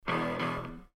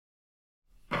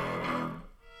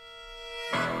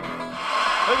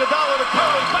Iguodala to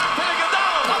Curry, back to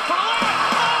Iguodala, up for the layup.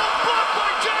 Oh, blocked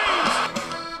by James.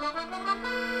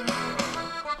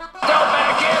 Go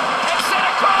back in and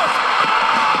sent across.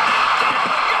 Oh, it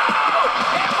didn't go.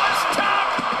 It was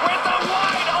Tuck with a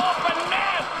wide open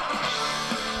net.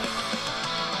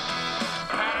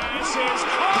 Pass is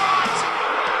caught.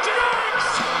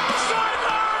 James,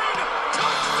 sideline,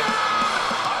 touchdown.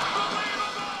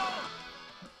 Unbelievable.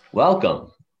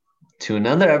 Welcome to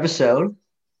another episode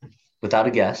without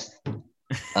a guest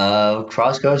of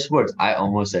Cross Coast Sports. I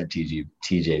almost said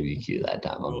TJBQ that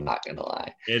time. I'm not gonna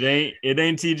lie. It ain't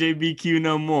TJBQ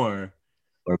no more.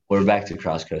 We're back to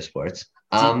Cross Coast Sports.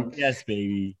 Yes,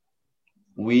 baby.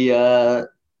 We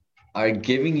are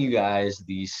giving you guys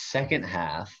the second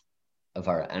half of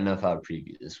our NFL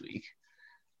preview this week,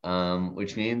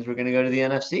 which means we're gonna go to the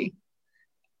NFC.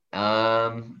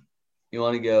 You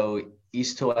want to go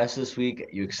east to west this week?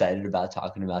 You excited about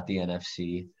talking about the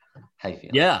NFC? How you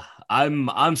feeling? Yeah,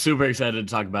 I'm super excited to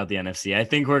talk about the NFC. I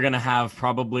think we're gonna have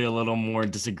probably a little more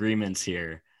disagreements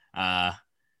here.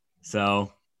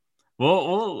 So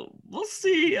we'll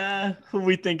see who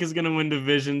we think is gonna win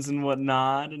divisions and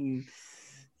whatnot. And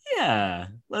yeah,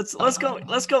 let's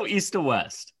go east to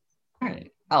west. All right,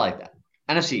 I like that.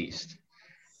 NFC East,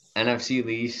 NFC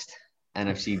Least,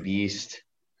 NFC Beast,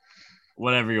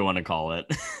 Whatever you want to call it.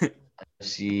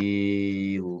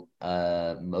 NFC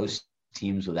most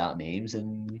teams without names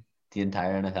in the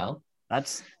entire NFL.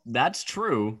 That's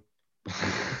true.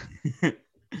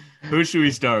 Who should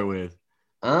we start with?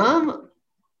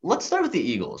 Let's start with the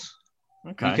Eagles.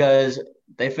 Okay. Because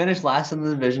they finished last in the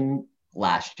division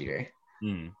last year.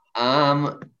 They're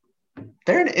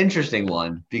an interesting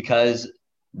one because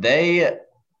they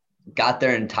got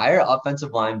their entire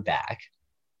offensive line back,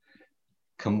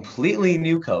 completely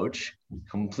new coach,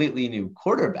 completely new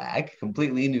quarterback,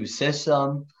 completely new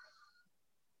system.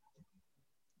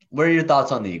 What are your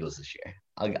thoughts on the Eagles this year?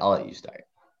 I'll let you start.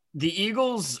 The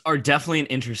Eagles are definitely an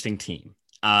interesting team.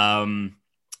 I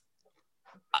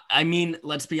mean,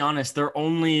 let's be honest. They're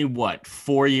only,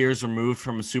 4 years removed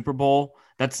from a Super Bowl?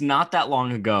 That's not that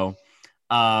long ago.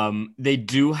 They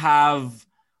do have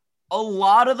a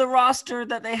lot of the roster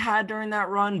that they had during that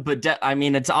run, but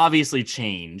it's obviously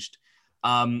changed.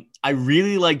 I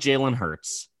really like Jalen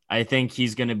Hurts. I think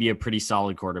he's going to be a pretty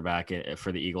solid quarterback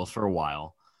for the Eagles for a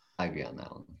while. I agree on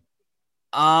that one.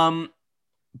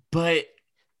 But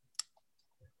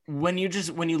when you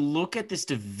look at this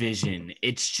division,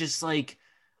 it's just like,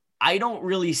 I don't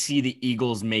really see the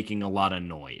Eagles making a lot of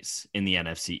noise in the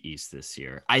NFC East this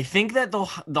year. I think that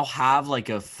they'll have like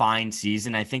a fine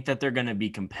season. I think that they're going to be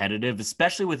competitive,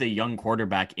 especially with a young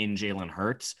quarterback in Jalen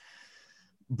Hurts.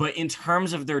 But in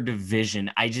terms of their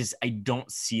division, I don't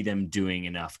see them doing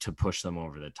enough to push them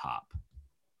over the top.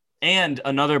 And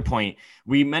another point,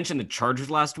 we mentioned the Chargers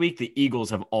last week. The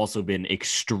Eagles have also been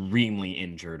extremely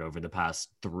injured over the past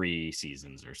 3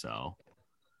 seasons or so.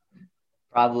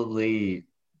 Probably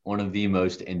one of the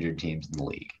most injured teams in the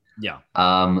league. Yeah.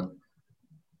 I'm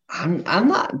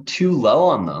not too low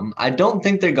on them. I don't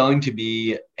think they're going to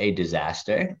be a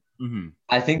disaster. Mm-hmm.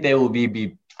 I think they will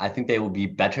be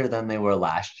better than they were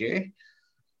last year.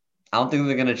 I don't think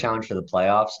they're going to challenge for the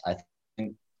playoffs. I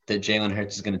think that Jalen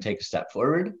Hurts is going to take a step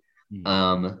forward.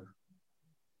 Mm-hmm.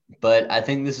 But I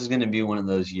think this is going to be one of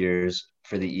those years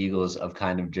for the Eagles of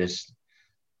kind of just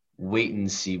wait and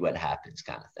see what happens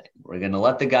kind of thing. We're going to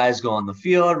let the guys go on the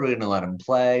field. We're going to let them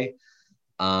play.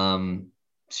 Sirianni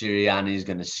is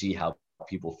going to see how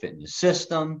people fit in the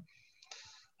system.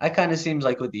 That kind of seems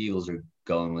like what the Eagles are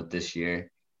going with this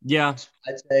year. Yeah.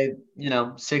 I'd say,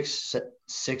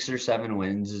 6 or 7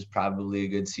 wins is probably a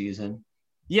good season.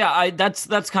 Yeah,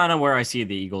 that's kind of where I see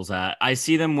the Eagles at. I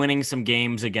see them winning some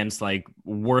games against like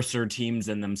worser teams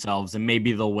than themselves, and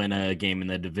maybe they'll win a game in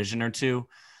the division or two.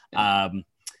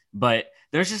 But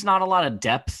there's just not a lot of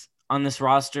depth on this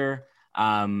roster.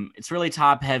 It's really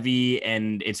top heavy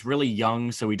and it's really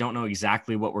young, so we don't know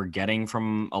exactly what we're getting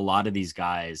from a lot of these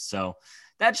guys. So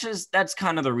that's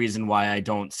kind of the reason why I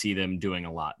don't see them doing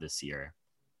a lot this year.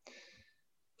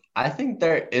 I think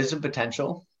there is a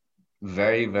potential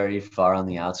very, very far on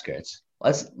the outskirts.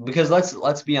 Let's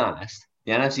be honest.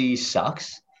 The NFC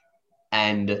sucks.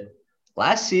 And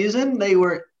last season they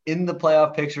were in the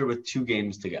playoff picture with 2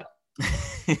 games to go.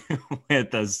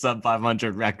 With a sub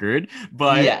 500 record,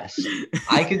 but yes,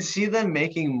 I could see them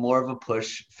making more of a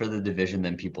push for the division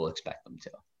than people expect them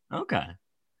to. Okay.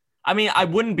 I mean, I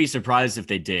wouldn't be surprised if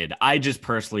they did. I just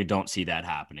personally don't see that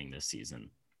happening this season.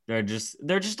 They're just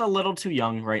a little too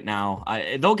young right now.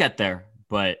 They'll get there,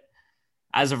 but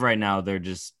as of right now, they're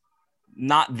just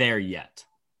not there yet.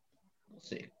 We'll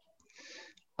see.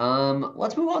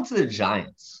 Let's move on to the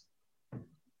Giants.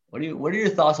 What are your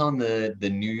thoughts on the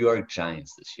New York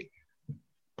Giants this year?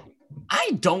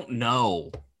 I don't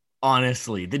know,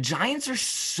 honestly. The Giants are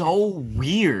so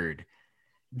weird.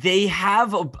 They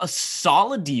have a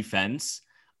solid defense.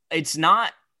 It's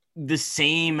not the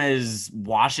same as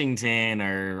Washington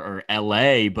or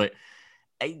LA, but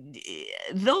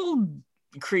they'll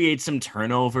create some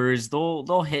turnovers.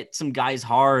 They'll hit some guys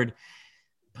hard,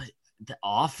 but the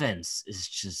offense is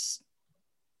just,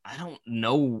 I don't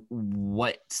know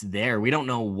what's there. We don't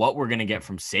know what we're going to get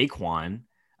from Saquon.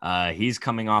 He's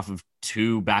coming off of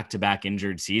 2 back-to-back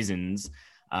injured seasons.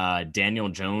 Daniel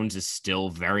Jones is still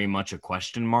very much a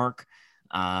question mark.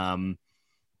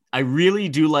 I really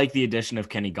do like the addition of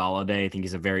Kenny Golladay. I think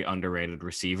he's a very underrated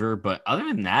receiver. But other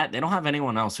than that, they don't have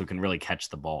anyone else who can really catch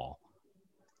the ball.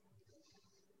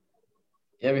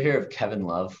 You ever hear of Kevin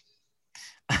Love?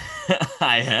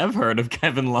 I have heard of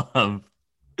Kevin Love.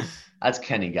 That's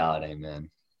Kenny Golladay, man.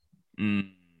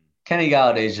 Kenny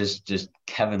Golladay is just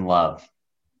Kevin Love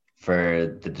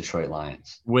for the Detroit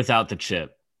Lions. Without the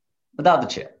chip. Without the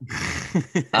chip.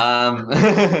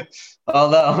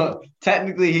 Although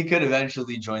technically he could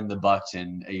eventually join the Bucs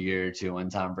in a year or two when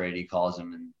Tom Brady calls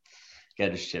him and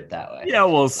get his chip that way. Yeah,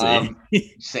 we'll see.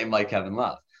 Same like Kevin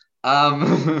Love.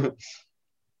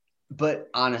 But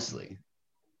honestly,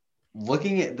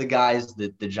 looking at the guys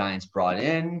that the Giants brought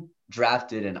in,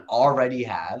 drafted, and already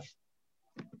have,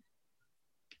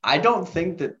 I don't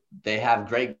think that they have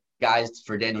great guys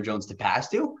for Daniel Jones to pass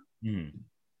to.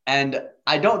 And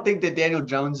I don't think that Daniel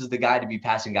Jones is the guy to be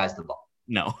passing guys the ball.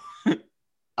 No.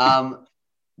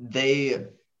 They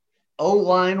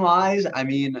O-line wise, I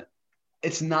mean,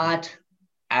 it's not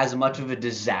as much of a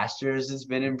disaster as it's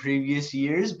been in previous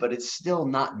years, but it's still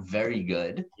not very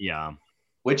good. Yeah.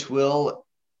 Which will,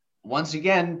 once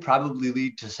again, probably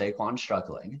lead to Saquon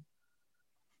struggling.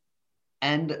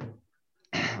 And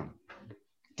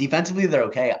defensively, they're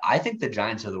okay. I think the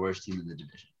Giants are the worst team in the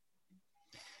division.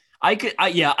 I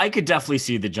could definitely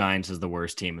see the Giants as the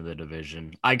worst team in the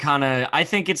division. I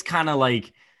think it's kind of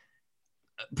like,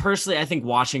 personally, I think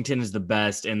Washington is the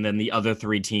best, and then the other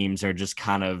 3 teams are just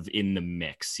kind of in the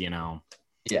mix, you know?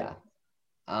 Yeah.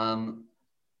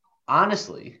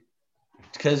 Honestly,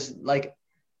 because like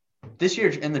this year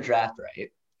in the draft,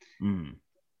 right?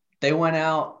 They went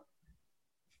out,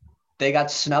 they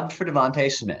got snubbed for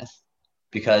Devontae Smith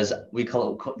because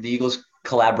the Eagles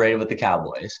collaborated with the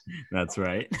Cowboys. That's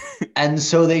right. And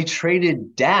so they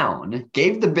traded down,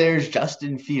 gave the Bears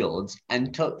Justin Fields,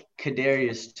 and took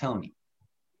Kadarius Toney.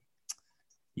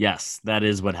 Yes, that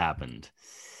is what happened.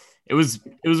 It was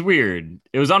weird.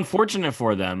 It was unfortunate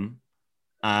for them.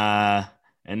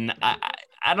 And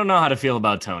I don't know how to feel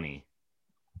about Toney.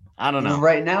 I don't know.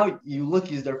 Right now, you look,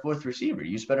 he's their 4th receiver.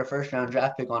 You spent a 1st-round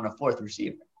draft pick on a 4th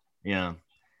receiver. Yeah.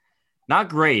 Not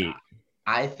great.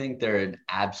 I think they're an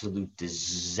absolute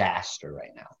disaster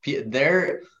right now.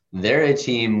 They're a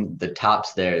team, the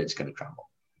top's there, it's going to crumble.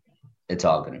 It's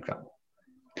all going to crumble.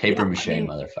 Paper mache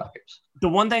motherfuckers. The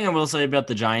one thing I will say about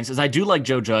the Giants is I do like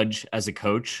Joe Judge as a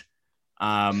coach.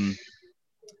 But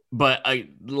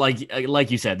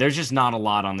like you said, there's just not a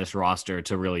lot on this roster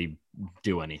to really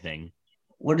do anything.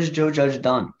 What has Joe Judge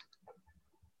done?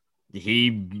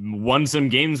 He won some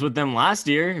games with them last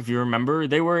year, if you remember.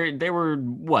 They were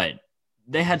what?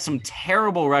 They had some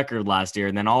terrible record last year,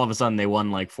 and then all of a sudden they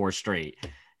won like 4 straight.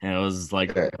 And it was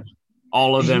like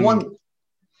all of them.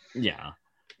 Yeah.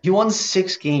 He won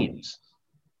 6 games.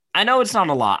 I know it's not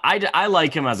a lot. I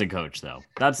like him as a coach, though.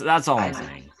 That's all I'm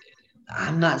saying.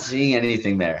 I'm not seeing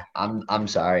anything there. I'm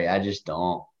sorry. I just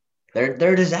don't.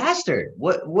 They're a disaster.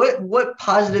 What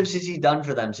positives has he done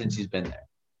for them since he's been there?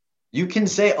 You can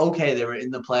say, okay, they were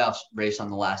in the playoffs race on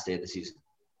the last day of the season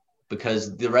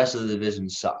because the rest of the division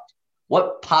sucked.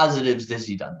 What positives has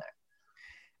he done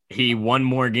there? He won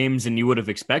more games than you would have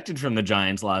expected from the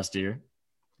Giants last year.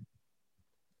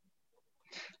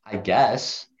 I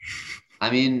guess. I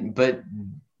mean, but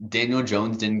Daniel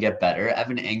Jones didn't get better.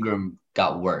 Evan Ingram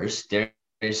got worse. Darius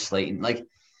Slayton,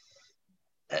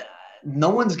 no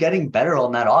one's getting better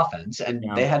on that offense. And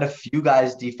they had a few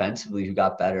guys defensively who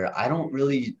got better. I don't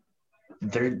really –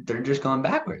 they're just going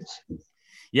backwards.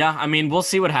 Yeah, I mean, we'll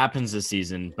see what happens this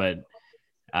season. But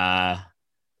I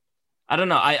don't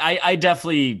know. I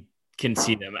definitely can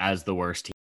see them as the worst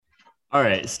team. All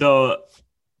right, so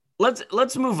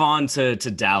let's move on to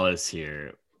Dallas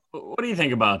here. What do you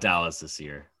think about Dallas this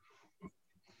year?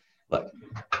 Look,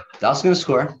 Dallas is going to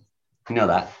score. You know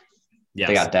that. Yes.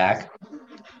 They got Dak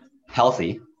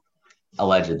healthy,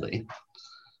 allegedly.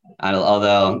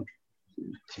 Although,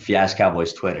 if you ask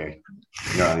Cowboys Twitter,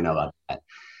 you don't really know about that.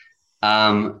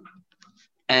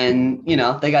 And,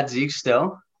 they got Zeke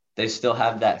still. They still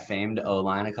have that famed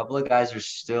O-line. A couple of guys are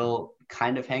still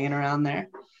kind of hanging around there.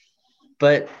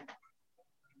 But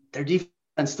their defense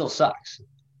still sucks.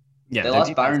 Yeah, They their lost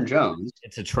defense, Byron Jones,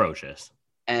 it's atrocious.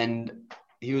 and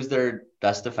he was their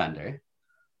best defender.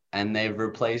 And they've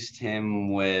replaced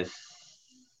him with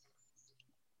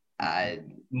no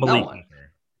Malik one.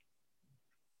 Hooker.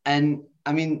 And,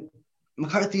 I mean,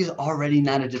 McCarthy's already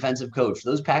not a defensive coach.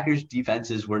 Those Packers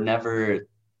defenses were never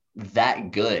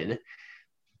that good.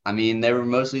 I mean, they were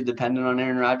mostly dependent on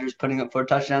Aaron Rodgers putting up 4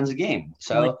 touchdowns a game.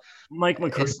 So Mike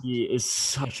McCarthy is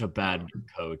such a bad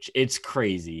coach. It's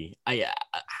crazy.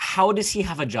 How does he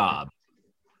have a job?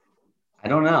 I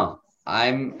don't know.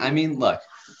 I mean, look,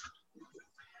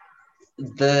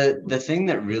 the thing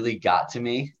that really got to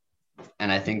me,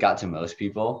 and I think got to most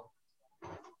people,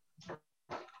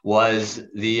 was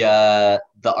the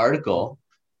article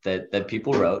that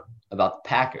people wrote about the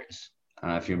Packers. I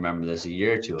don't know if you remember this a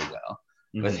year or two ago,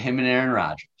 with him and Aaron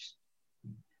Rodgers,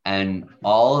 and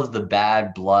all of the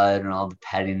bad blood and all the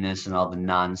pettiness and all the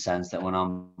nonsense that went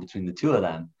on between the two of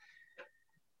them.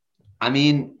 I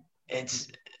mean, it's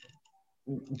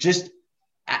just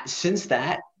since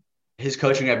that, his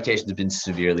coaching reputation has been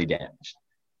severely damaged.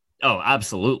 Oh,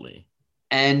 absolutely.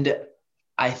 And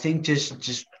I think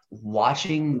just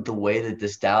watching the way that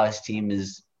this Dallas team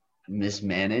is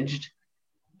mismanaged,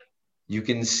 you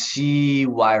can see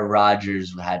why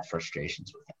Rodgers had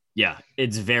frustrations with him. Yeah,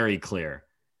 it's very clear.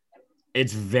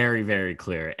 It's very, very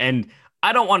clear. And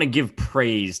I don't want to give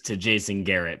praise to Jason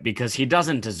Garrett because he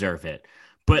doesn't deserve it.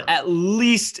 But at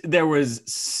least there was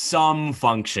some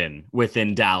function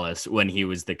within Dallas when he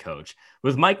was the coach.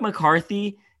 With Mike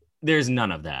McCarthy, there's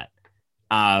none of that.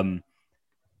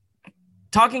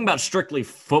 Talking about strictly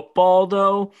football,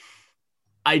 though,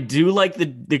 I do like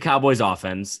the Cowboys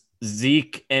offense.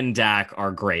 Zeke and Dak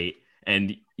are great.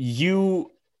 And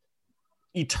you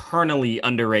eternally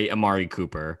underrate Amari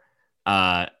Cooper.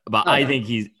 But I think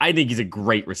he's a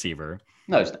great receiver.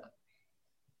 No, it's not.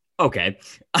 Okay.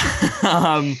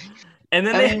 And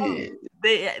then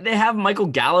they have Michael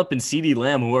Gallup and CeeDee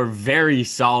Lamb, who are very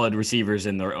solid receivers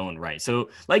in their own right. So,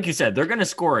 like you said, they're going to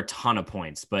score a ton of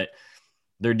points, but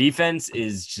their defense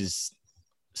is just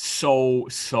so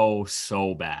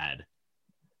bad.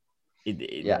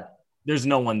 Yeah. There's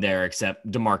no one there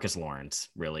except DeMarcus Lawrence,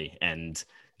 really, and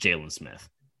Jalen Smith.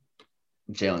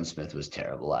 Jalen Smith was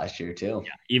terrible last year, too.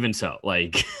 Yeah, even so.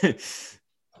 Like,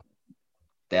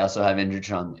 they also have injured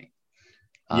Sean Lee,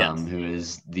 who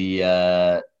is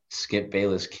the Skip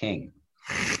Bayless king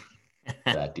for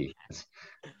that defense.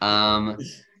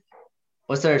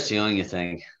 What's their ceiling, you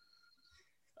think?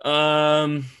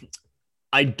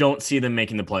 I don't see them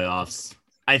making the playoffs.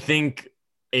 I think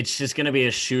it's just going to be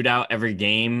a shootout every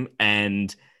game.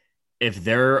 And if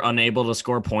they're unable to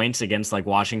score points against like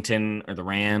Washington or the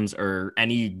Rams or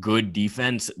any good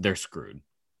defense, they're screwed.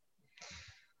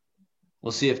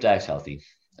 We'll see if Dak's healthy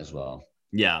as well.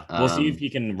 Yeah. We'll see if he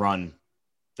can run.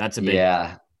 That's a big.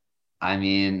 Yeah. I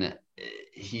mean,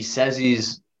 he says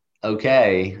he's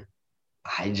okay.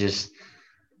 I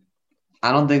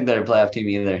don't think they're a playoff team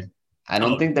either. I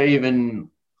don't think they're even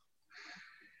 –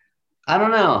 I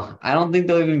don't know. I don't think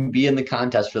they'll even be in the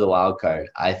contest for the wild card.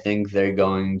 I think they're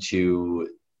going to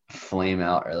flame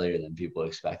out earlier than people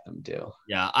expect them to.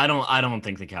 Yeah, I don't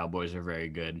think the Cowboys are very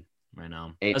good right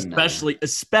now, 8-9.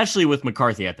 especially with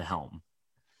McCarthy at the helm.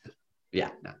 Yeah,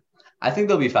 no. I think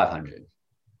they'll be 500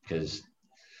 because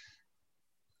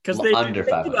they under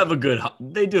 500.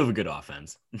 They do have a good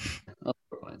offense.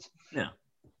 Yeah.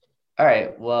 All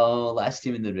right. Well, last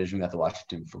team in the division, we got the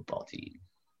Washington football team.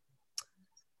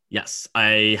 Yes,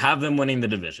 I have them winning the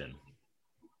division.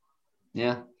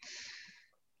 Yeah.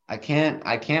 I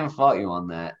can't fault you on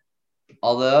that.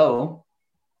 Although,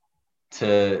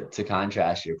 to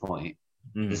contrast your point,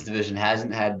 this division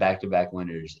hasn't had back-to-back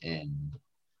winners in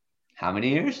how many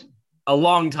years? A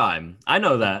long time. I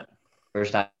know that.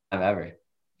 First time ever.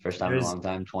 First time in a long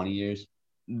time, 20 years.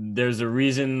 There's a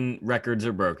reason records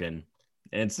are broken.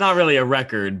 It's not really a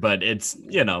record, but it's,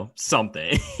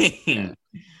 something. Yeah.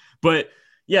 But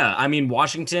yeah, I mean,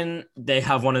 Washington, they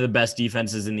have one of the best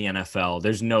defenses in the NFL.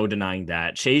 There's no denying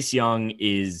that. Chase Young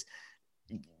is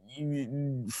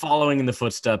following in the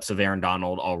footsteps of Aaron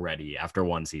Donald already after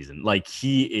one season. Like,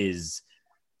 he is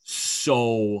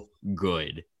so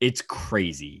good. It's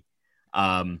crazy.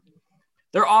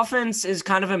 Their offense is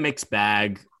kind of a mixed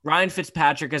bag. Ryan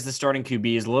Fitzpatrick as the starting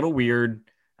QB is a little weird.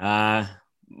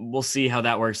 We'll see how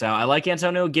that works out. I like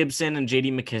Antonio Gibson and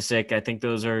J.D. McKissick. I think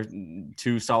those are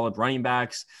two solid running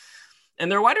backs.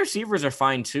 And their wide receivers are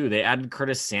fine, too. They added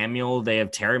Curtis Samuel. They have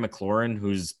Terry McLaurin,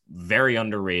 who's very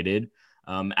underrated.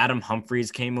 Adam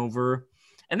Humphries came over,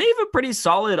 and they have a pretty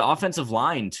solid offensive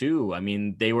line too. I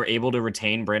mean, they were able to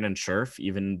retain Brandon Scherf,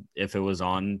 even if it was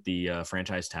on the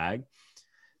franchise tag.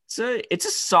 It's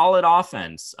a solid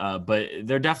offense, but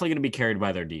they're definitely going to be carried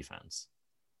by their defense.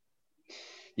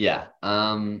 Yeah.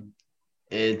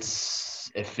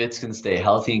 If Fitz can stay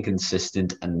healthy and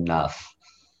consistent enough,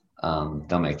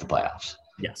 they'll make the playoffs.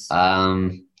 Yes.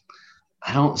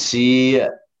 I don't see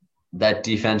that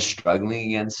defense struggling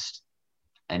against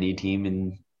any team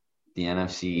in the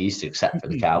NFC East except for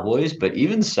the Cowboys. But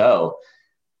even so,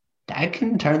 that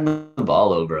can turn the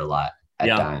ball over a lot at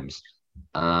times.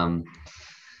 I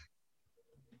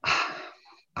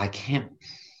can't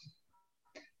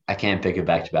pick a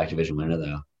back-to-back division winner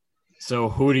though. So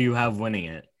who do you have winning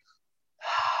it?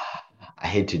 I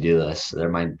hate to do this.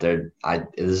 This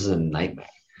is a nightmare.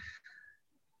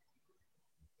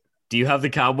 Do you have the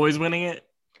Cowboys winning it?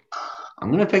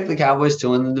 I'm going to pick the Cowboys to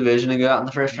win the division and go out in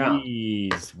the first round.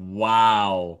 Jeez,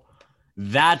 wow.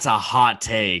 That's a hot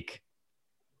take.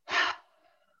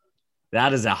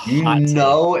 That is a hot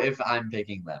take. If I'm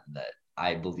picking them that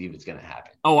I believe it's going to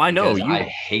happen. Oh, I know. I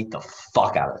hate the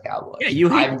fuck out of the Cowboys. Yeah, you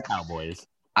hate the Cowboys.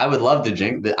 I would love to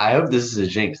jinx. I hope this is a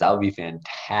jinx. That would be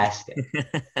fantastic.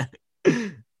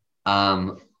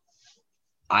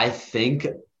 I think,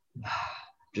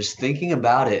 just thinking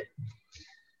about it,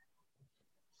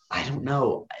 I don't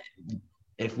know.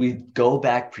 If we go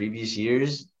back previous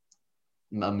years,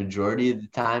 a majority of the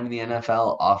time in the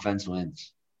NFL, offense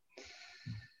wins.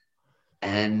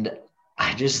 And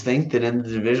I just think that in the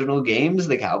divisional games,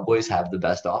 the Cowboys have the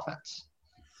best offense.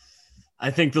 I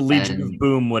think the Legion of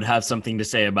Boom would have something to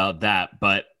say about that,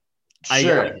 but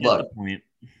sure, look,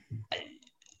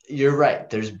 you're right.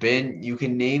 You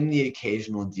can name the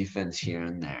occasional defense here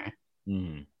and there.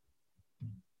 Mm.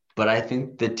 But I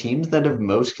think the teams that have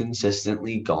most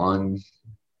consistently gone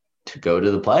to go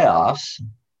to the playoffs,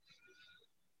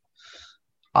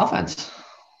 offense.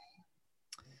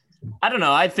 I don't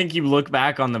know. I think you look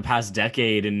back on the past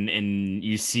decade and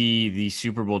you see the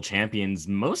Super Bowl champions.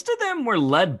 Most of them were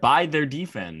led by their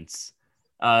defense.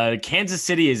 Kansas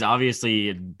City is obviously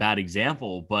a bad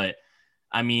example, but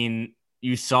I mean,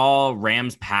 you saw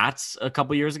Rams-Pats a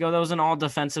couple years ago. That was an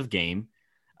all-defensive game.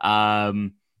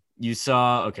 You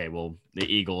saw, the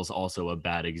Eagles, also a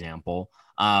bad example.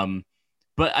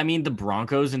 But I mean, the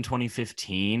Broncos in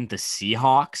 2015, the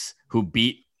Seahawks, who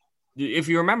beat, if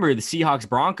you remember the Seahawks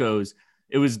Broncos,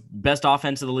 it was best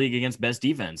offense of the league against best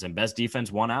defense, and best defense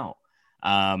won out.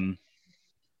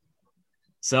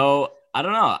 So I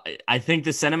don't know. I think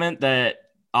the sentiment that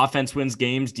offense wins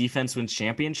games, defense wins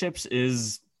championships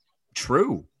is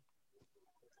true.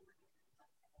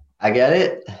 I get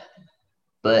it,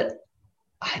 but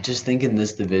I just think in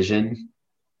this division,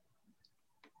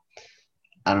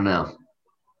 I don't know.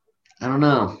 There's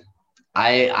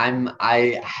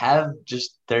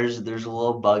a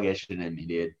little buggish in me,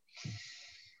 dude.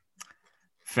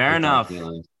 Fair enough.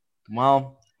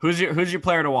 Well, who's your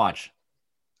player to watch?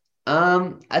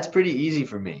 That's pretty easy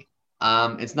for me.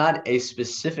 It's not a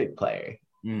specific player,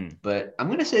 but I'm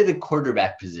gonna say the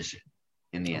quarterback position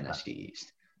in the NFC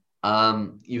East.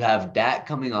 You have Dak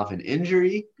coming off an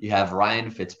injury. You have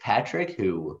Ryan Fitzpatrick,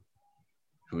 who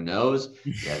knows?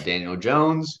 You have Daniel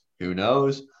Jones, who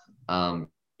knows?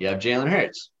 You have Jalen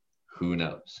Hurts, who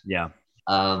knows? Yeah.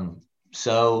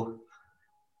 So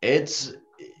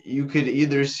you could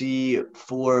either see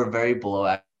 4 very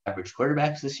below average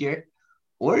quarterbacks this year,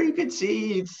 or you could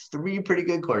see 3 pretty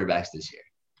good quarterbacks this year.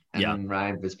 And then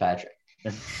Ryan Fitzpatrick.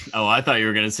 Oh, I thought you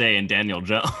were going to say in Daniel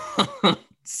Jones.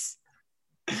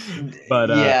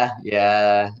 But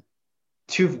yeah.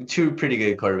 Two pretty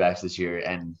good quarterbacks this year,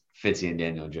 and Fitzy and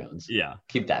Daniel Jones. Yeah.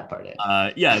 Keep that part in.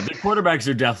 The quarterbacks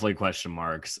are definitely question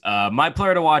marks. My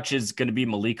player to watch is going to be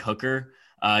Malik Hooker.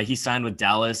 He signed with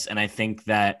Dallas, and I think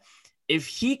that if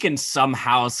he can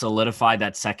somehow solidify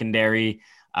that secondary,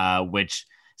 which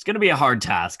is going to be a hard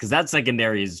task because that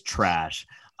secondary is trash.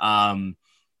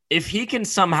 If he can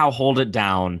somehow hold it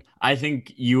down, I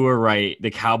think you were right.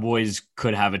 The Cowboys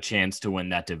could have a chance to win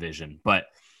that division, but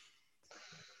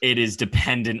it is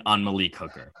dependent on Malik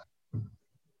Hooker.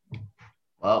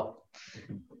 Well,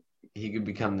 he could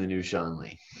become the new Sean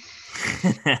Lee.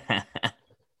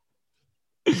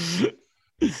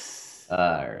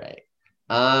 All right.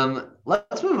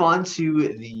 Let's move on to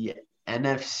the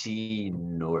NFC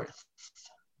North.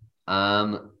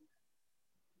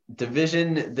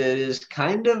 Division that has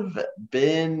kind of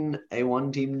been a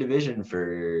one-team division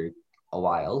for a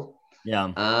while.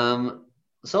 Yeah.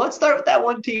 So let's start with that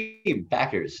one team,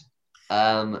 Packers.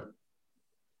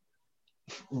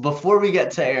 Before we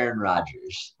get to Aaron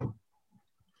Rodgers,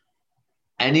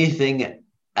 anything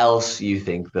else you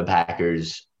think the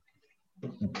Packers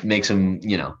makes them,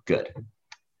 good?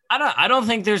 I don't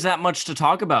think there's that much to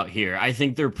talk about here. I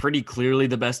think they're pretty clearly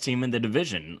the best team in the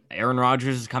division. Aaron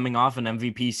Rodgers is coming off an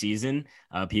MVP season.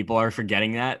 People are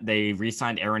forgetting that. They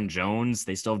re-signed Aaron Jones.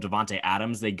 They still have Devontae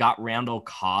Adams. They got Randall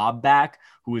Cobb back,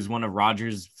 who was one of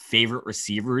Rodgers' favorite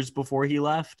receivers before he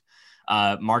left.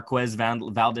 Marquez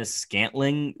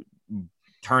Valdez-Scantling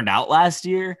turned out last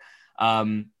year.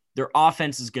 Their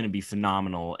offense is going to be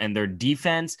phenomenal, and their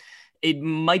defense, it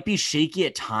might be shaky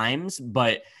at times,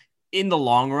 but in the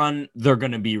long run, they're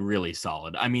going to be really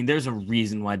solid. I mean, there's a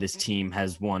reason why this team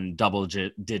has won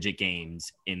double-digit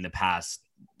games in the past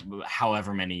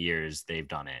however many years they've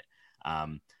done it.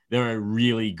 They're a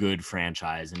really good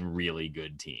franchise and really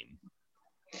good team.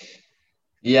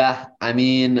 Yeah, I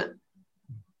mean,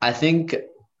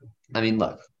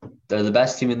 look, they're the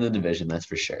best team in the division, that's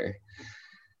for sure.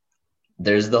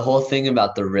 There's the whole thing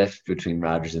about the rift between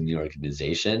Rodgers and the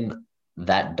organization.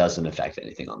 That doesn't affect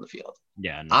anything on the field.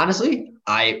 Yeah. No. Honestly,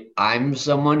 I'm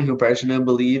someone who personally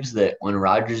believes that when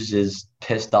Rodgers is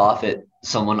pissed off at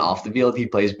someone off the field, he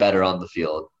plays better on the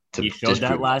field. He showed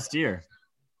that last year.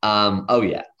 Oh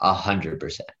yeah,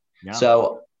 100%. Yeah.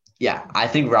 So yeah, I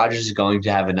think Rodgers is going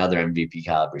to have another MVP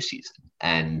caliber season,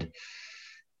 and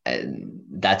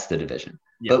that's the division.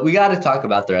 Yeah. But we got to talk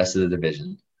about the rest of the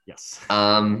division. Yes.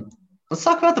 Let's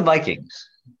talk about the Vikings.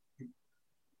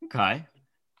 Okay.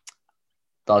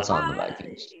 Thoughts on the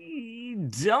Vikings? I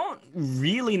don't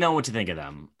really know what to think of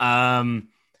them.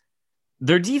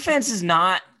 Their defense is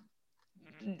not.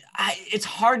 It's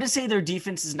hard to say their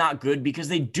defense is not good because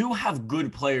they do have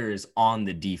good players on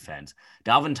the defense.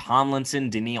 Dalvin Tomlinson,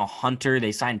 Danielle Hunter.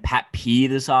 They signed Pat P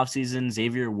this offseason,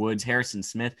 Xavier Woods, Harrison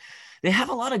Smith. They have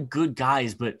a lot of good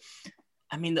guys, but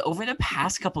I mean, over the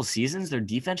past couple seasons, their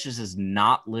defense just has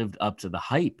not lived up to the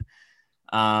hype.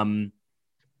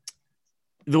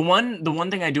 The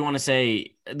one thing I do want to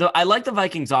say, I like the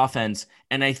Vikings offense,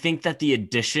 and I think that the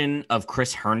addition of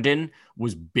Chris Herndon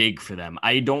was big for them.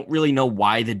 I don't really know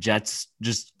why the Jets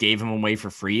just gave him away for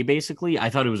free, basically. I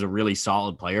thought he was a really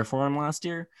solid player for him last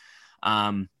year.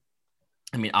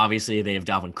 I mean, obviously, they have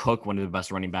Dalvin Cook, one of the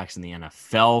best running backs in the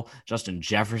NFL. Justin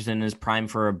Jefferson is primed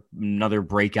for another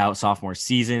breakout sophomore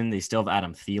season. They still have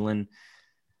Adam Thielen.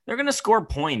 They're going to score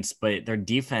points, but their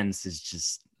defense is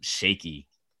just shaky.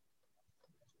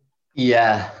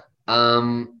 Yeah.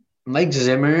 Mike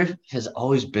Zimmer has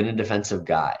always been a defensive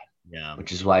guy. Yeah.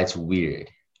 Which is why it's weird.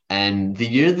 And the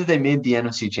year that they made the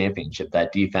NFC Championship,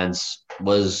 that defense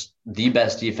was the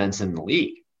best defense in the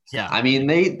league. Yeah. I mean,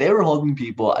 they were holding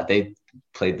people. They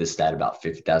played this stat about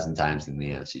 50,000 times in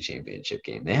the NFC Championship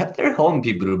game. They're holding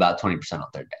people to about 20% on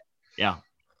third down.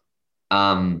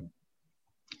 Yeah.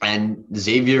 And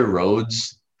Xavier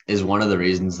Rhodes is one of the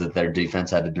reasons that their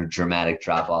defense had a dramatic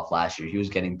drop off last year. He was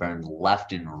getting burned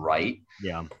left and right.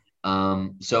 Yeah.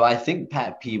 So I think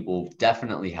Pat P will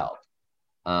definitely help.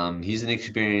 He's an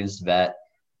experienced vet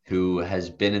who has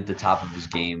been at the top of his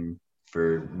game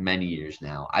for many years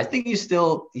now. I think he's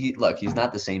not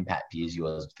the same Pat P as he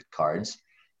was with the Cards,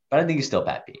 but I think he's still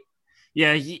Pat P.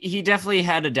 Yeah, he definitely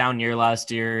had a down year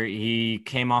last year. He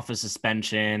came off a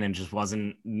suspension and just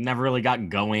never really got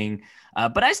going.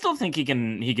 But I still think he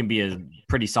can be a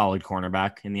pretty solid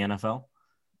cornerback in the NFL.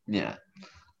 Yeah.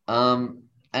 And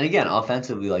again,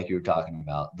 offensively, like you were talking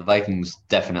about, the Vikings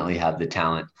definitely have the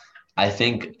talent. I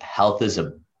think health is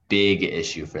a big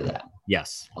issue for them.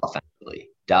 Yes. Offensively.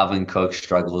 Dalvin Cook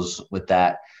struggles with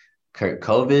that. Kirk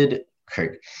Cousins.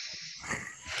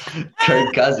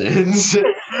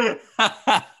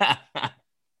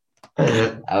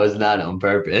 That was not on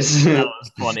purpose. That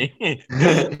was funny.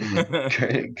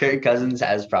 Kirk Cousins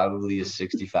has probably a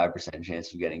 65%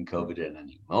 chance of getting COVID at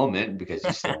any moment because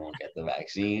he still won't get the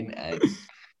vaccine and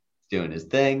doing his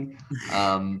thing.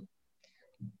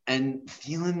 And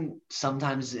Thielen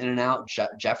sometimes is in and out.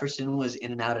 Jefferson was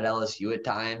in and out at LSU at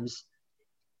times.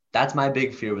 That's my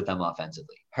big fear with them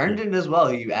offensively. Herndon as well,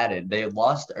 who you added. They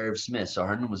lost Irv Smith, so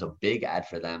Herndon was a big add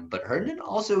for them. But Herndon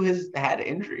also has had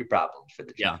injury problems for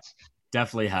the Jets. Yeah,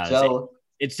 definitely has. So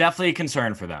it's definitely a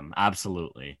concern for them.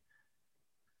 Absolutely.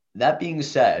 That being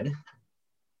said,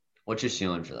 what's your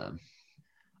ceiling for them?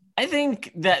 I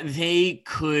think that they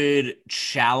could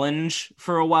challenge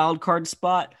for a wild card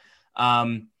spot.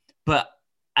 But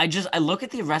I look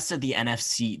at the rest of the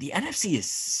NFC. The NFC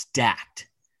is stacked.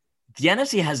 The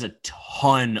NFC has a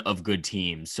ton of good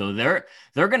teams, so they're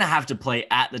going to have to play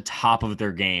at the top of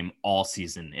their game all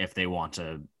season if they want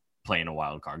to play in a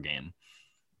wild card game.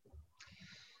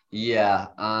 Yeah,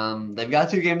 they've got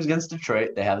 2 games against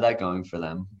Detroit. They have that going for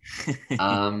them.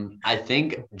 I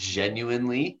think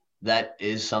genuinely that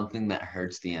is something that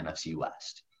hurts the NFC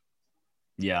West.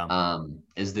 Yeah.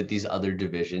 Is that these other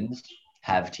divisions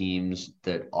have teams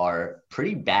that are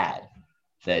pretty bad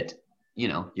that,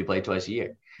 you play twice a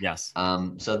year. Yes.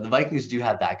 So the Vikings do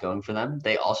have that going for them.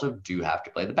 They also do have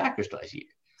to play the Packers twice a year.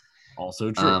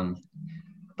 Also true.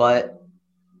 But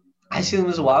I see them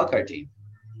as a wild card team.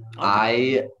 Okay.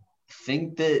 I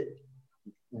think that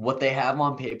what they have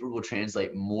on paper will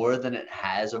translate more than it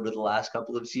has over the last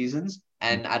couple of seasons.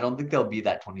 And I don't think they'll be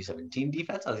that 2017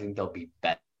 defense. I think they'll be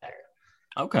better.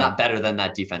 Okay. Not better than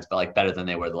that defense, but like better than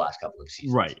they were the last couple of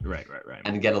seasons. Right.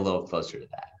 And get a little closer to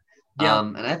that. Yeah.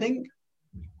 And I think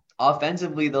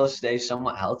offensively they'll stay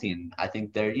somewhat healthy. And I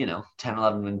think they're, 10,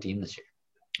 11 win team this year.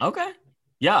 Okay.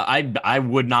 Yeah, I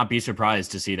would not be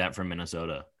surprised to see that from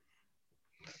Minnesota.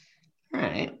 All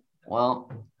right.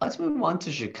 Well, let's move on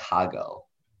to Chicago.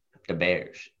 The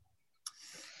Bears.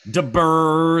 The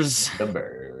Bears.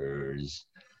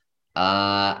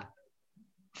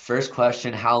 First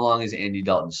question, how long is Andy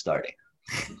Dalton starting?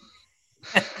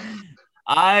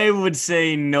 I would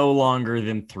say no longer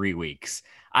than 3 weeks.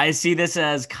 I see this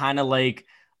as kind of like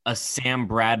a Sam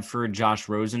Bradford, Josh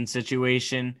Rosen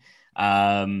situation.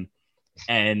 And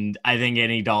I think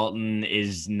Andy Dalton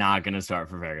is not going to start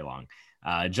for very long.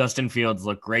 Justin Fields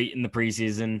looked great in the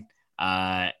preseason.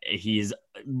 He's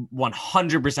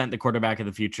 100% the quarterback of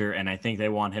the future, and I think they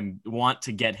want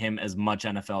to get him as much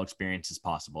NFL experience as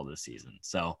possible this season.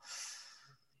 So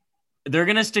they're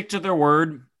going to stick to their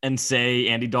word and say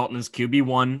Andy Dalton is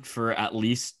QB1 for at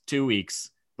least 2 weeks.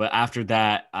 But after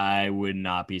that, I would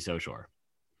not be so sure.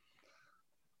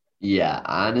 Yeah,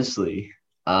 honestly,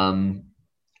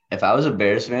 if I was a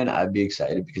Bears fan, I'd be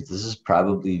excited because this is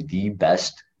probably the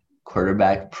best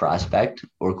quarterback prospect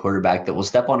or quarterback that will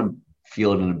step on a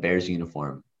field in a Bears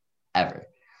uniform ever.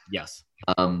 Yes.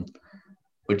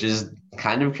 Which is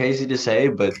kind of crazy to say,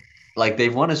 but like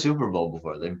they've won a Super Bowl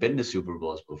before. They've been to Super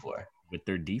Bowls before. With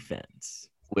their defense.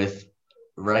 With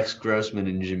Rex Grossman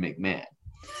and Jim McMahon.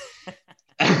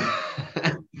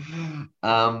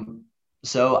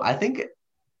 So I think,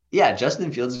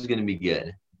 Justin Fields is going to be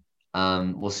good.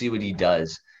 We'll see what he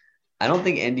does. I don't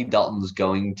think Andy Dalton's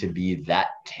going to be that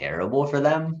terrible for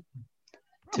them.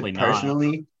 Probably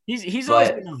personally. Not. He's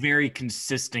always been a very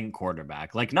consistent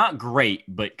quarterback. Like not great,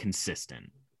 but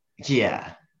consistent.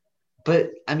 Yeah.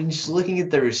 But I mean, just looking at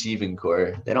the receiving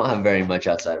core, they don't have very much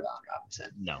outside of Allen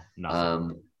Robinson. No,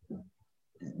 nothing.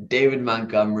 David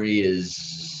Montgomery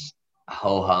is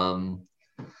ho-hum.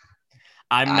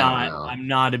 I'm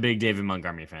not a big David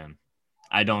Montgomery fan.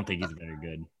 I don't think he's very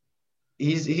good.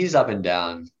 He's up and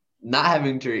down. Not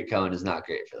having Tariq Cohen is not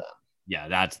great for them. Yeah,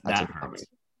 that hurts.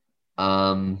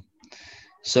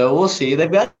 So we'll see.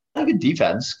 They've got a good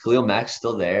defense. Khalil Mack's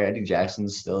still there. Eddie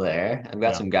Jackson's still there. I've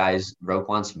got some guys.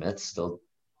 Roquan Smith's still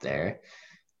there.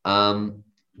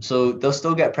 So they'll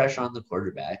still get pressure on the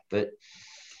quarterback, but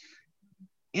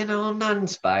I'm not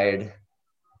inspired.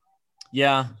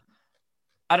 Yeah.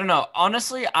 I don't know.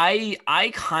 Honestly,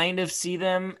 I kind of see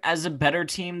them as a better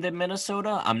team than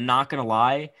Minnesota. I'm not gonna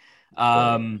lie.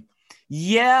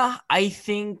 Yeah, I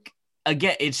think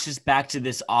again, it's just back to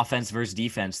this offense versus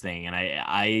defense thing. And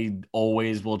I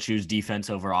always will choose defense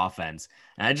over offense.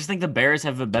 And I just think the Bears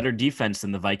have a better defense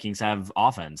than the Vikings have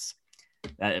offense.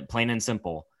 Plain and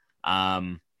simple.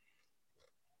 But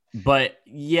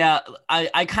yeah,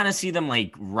 I kind of see them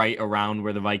like right around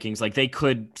where the Vikings, like they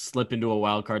could slip into a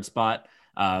wild card spot.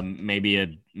 Maybe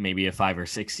a 5 or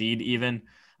 6 seed even.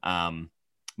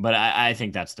 But I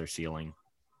think that's their ceiling.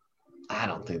 I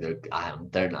don't think they're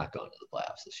not going to the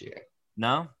playoffs this year.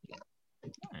 No? All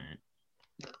right.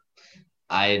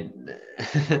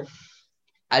 No.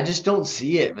 I just don't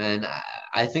see it, man.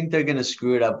 I think they're going to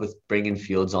screw it up with bringing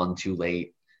Fields on too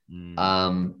late.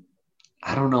 I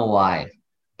don't know why.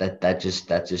 That just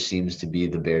seems to be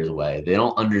the Bears' way. They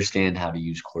don't understand how to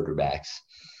use quarterbacks.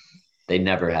 They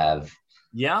never have.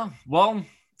 Yeah. Well,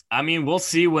 I mean, we'll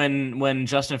see when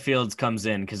Justin Fields comes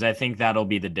in because I think that'll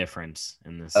be the difference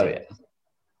in this. Oh yeah,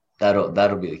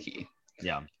 that'll be the key.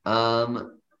 Yeah.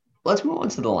 Let's move on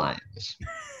to the Lions.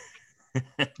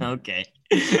 Okay.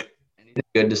 Anything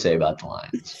good to say about the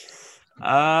Lions?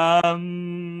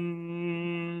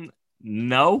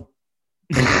 No.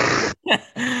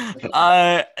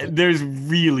 There's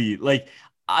really like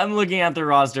I'm looking at the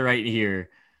roster right here.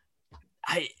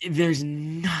 There's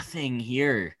nothing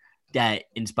here that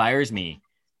inspires me.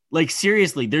 Like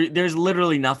seriously, there's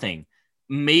literally nothing.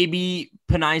 Maybe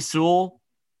Penei Sewell.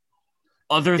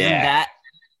 Other than that,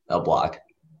 they'll block.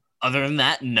 Other than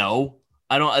that, no.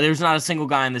 I don't. There's not a single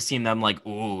guy on this team that I'm like,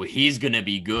 ooh, he's gonna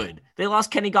be good. They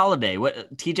lost Kenny Golladay.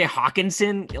 What? T.J.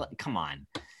 Hawkinson? Come on.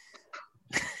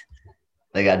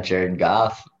 They got Jared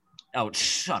Goff. Oh,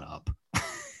 shut up.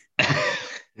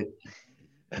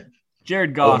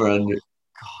 Jared Goff. over under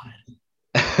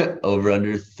God. over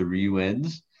under 3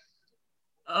 wins.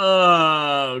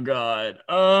 Oh God.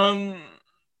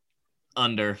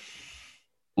 Under.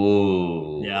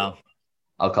 Ooh. Yeah.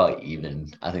 I'll call it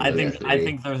even. I think I they'll think get 3. I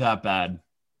think they're that bad.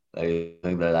 I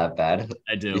think they're that bad.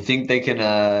 I do. You think they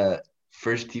can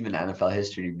first team in NFL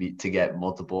history to get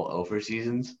multiple over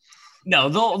seasons? No,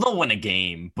 they'll win a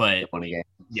game, but One game.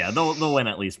 yeah, they'll win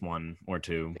at least 1 or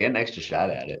 2. They get an extra shot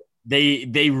at it.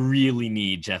 They really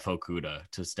need Jeff Okuda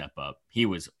to step up. He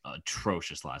was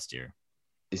atrocious last year.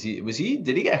 Did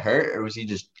he get hurt or was he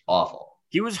just awful?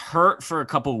 He was hurt for a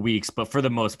couple weeks, but for the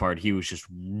most part, he was just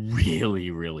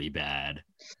really, really bad.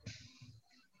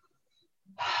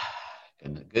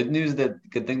 Good news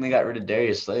good thing they got rid of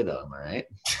Darius Slay though, am I right?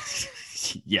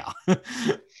 Yeah.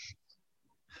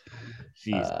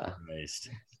 Jesus Christ.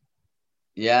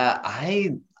 Yeah,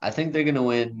 I think they're gonna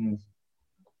win.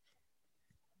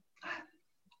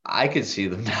 I could see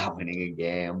them not winning a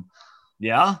game.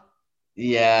 Yeah?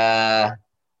 Yeah.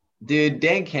 Dude,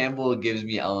 Dan Campbell gives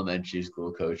me elementary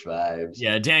school coach vibes.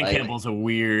 Yeah, Dan Campbell's a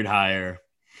weird hire.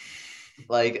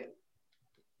 Like,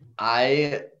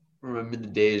 I remember the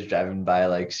days driving by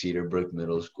like Cedarbrook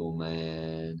Middle School,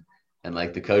 man. And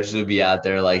like the coaches would be out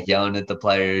there like yelling at the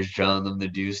players, telling them to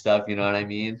do stuff, you know what I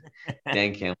mean?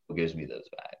 Dan Campbell gives me those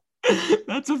vibes.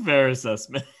 That's a fair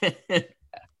assessment.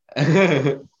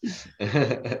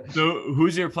 So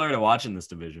who's your player to watch in this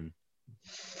division?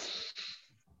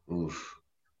 Oof.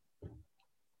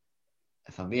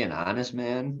 If I'm being honest,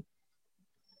 man,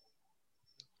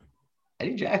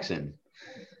 Eddie Jackson.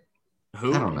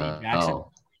 Who? I don't know. Eddie Jackson?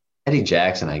 Eddie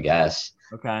Jackson, I guess.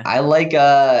 Okay. I like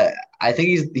I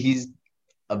think he's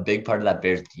a big part of that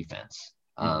Bears defense.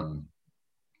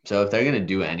 So if they're gonna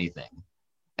do anything,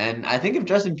 and I think if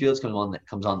Justin Fields comes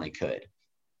on, they could.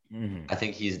 Mm-hmm. I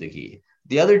think he's the key.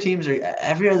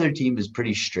 Every other team is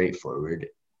pretty straightforward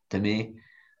to me.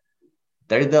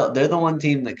 They're the one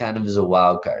team that kind of is a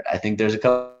wild card. I think there's a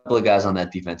couple of guys on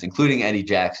that defense, including Eddie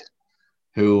Jackson,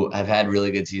 who have had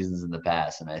really good seasons in the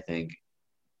past. And I think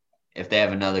if they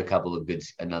have another good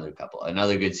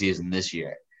season this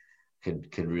year,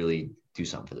 could really do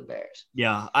something for the Bears.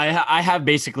 Yeah, I have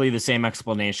basically the same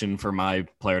explanation for my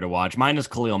player to watch. Mine is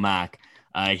Khalil Mack.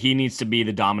 He needs to be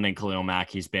the dominant Khalil Mack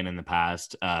he's been in the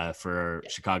past for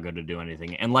Chicago to do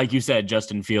anything. And like you said,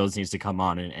 Justin Fields needs to come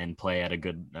on and play at a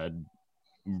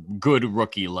good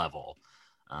rookie level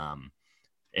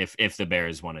if the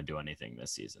Bears want to do anything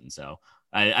this season. So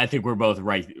I think we're both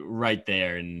right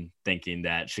there in thinking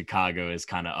that Chicago is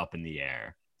kind of up in the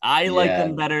air. I like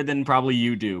them better than probably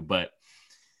you do, but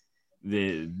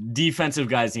the defensive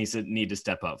guys need to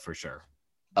step up for sure.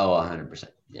 Oh, 100%.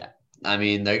 Yeah. I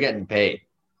mean, they're getting paid.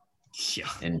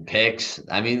 Yeah. And picks.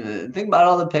 I mean, think about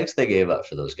all the picks they gave up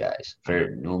for those guys.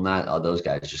 Not all those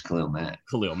guys, just Khalil Mack.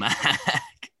 Khalil Mack.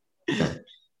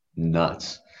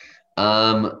 Nuts.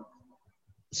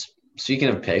 Speaking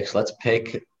of picks, let's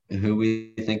pick who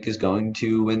we think is going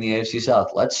to win the AFC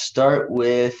South. Let's start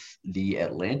with the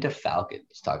Atlanta Falcons.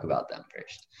 Let's talk about them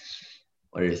first.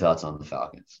 What are your thoughts on the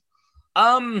Falcons?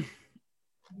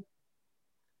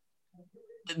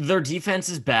 Their defense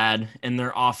is bad and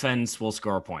their offense will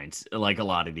score points like a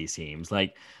lot of these teams.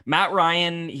 Like Matt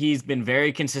Ryan, he's been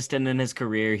very consistent in his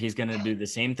career. He's going to do the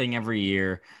same thing every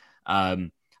year.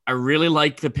 I really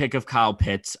like the pick of Kyle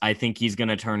Pitts. I think he's going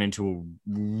to turn into a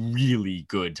really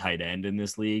good tight end in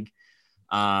this league.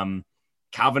 Calvin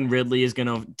Ridley is going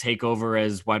to take over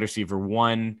as wide receiver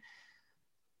 1.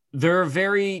 They're a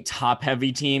very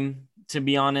top-heavy team, to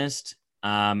be honest,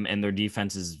 and their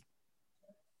defense is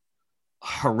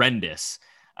horrendous.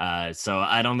 So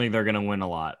I don't think they're going to win a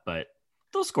lot, but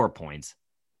they'll score points.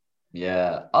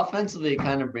 Yeah. Offensively, it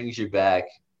kind of brings you back,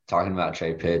 talking about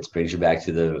Trey Pitts, brings you back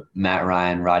to the Matt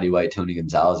Ryan, Roddy White, Tony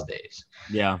Gonzalez days.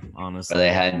 Yeah, honestly. Where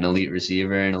they had an elite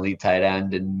receiver, an elite tight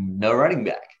end, and no running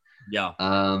back. Yeah.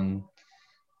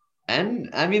 And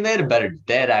I mean, they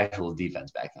had actual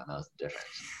defense back then. That was the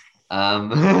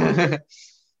difference.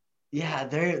 Yeah,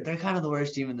 they're kind of the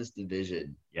worst team in this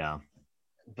division. Yeah.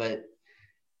 But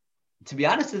to be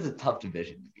honest, it's a tough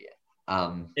division to be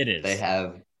in. It is.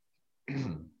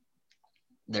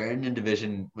 They're in a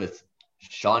division with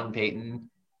Sean Payton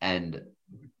and,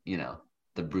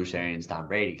 the Bruce Arians, Tom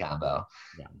Brady combo.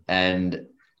 Yeah. And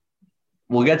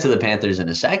we'll get to the Panthers in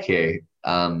a sec here,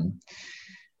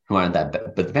 who aren't that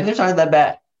bad. But the Panthers aren't that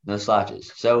bad. No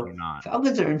slouches. So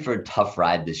Falcons are in for a tough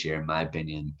ride this year, in my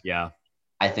opinion. Yeah.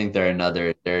 I think they're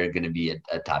going to be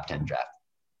a top 10 draft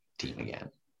team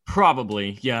again.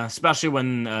 Probably, yeah. Especially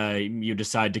when you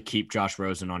decide to keep Josh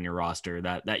Rosen on your roster.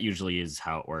 That usually is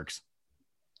how it works.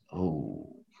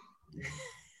 Oh,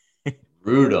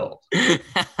 brutal.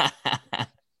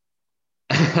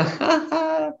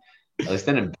 At least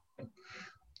they didn't.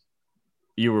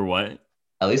 You were what?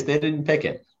 At least they didn't pick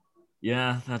it.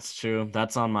 Yeah, that's true.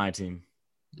 That's on my team.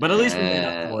 But at least we made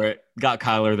up for it. Got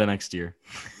Kyler the next year.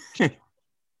 All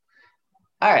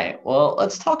right. Well,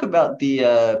 let's talk about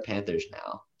the Panthers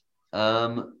now.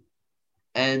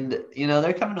 And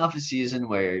they're coming off a season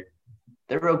where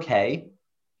they're okay.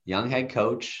 Young head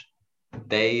coach.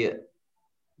 They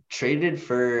traded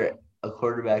for a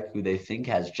quarterback who they think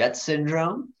has Jet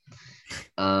syndrome.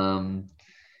 And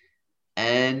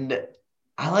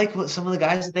I like what some of the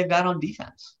guys that they've got on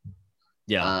defense.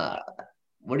 Yeah.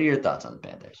 What are your thoughts on the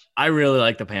Panthers? I really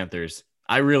like the Panthers.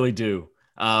 I really do.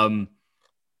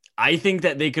 I think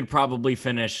that they could probably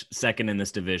finish second in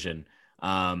this division.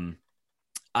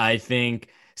 I think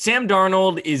Sam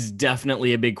Darnold is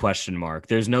definitely a big question mark.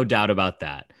 There's no doubt about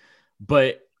that.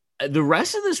 But the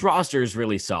rest of this roster is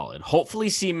really solid. Hopefully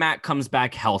C-Mac comes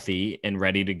back healthy and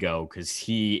ready to go because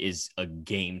he is a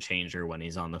game changer when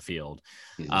he's on the field.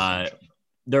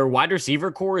 Their wide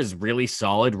receiver core is really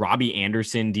solid. Robbie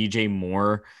Anderson, DJ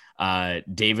Moore,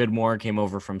 David Moore came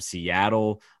over from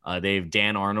Seattle. They have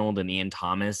Dan Arnold and Ian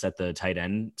Thomas at the tight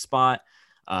end spot.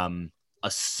 A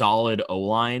solid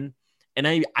O-line. And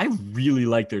I really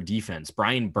like their defense.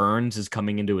 Brian Burns is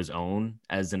coming into his own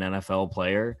as an NFL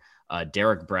player.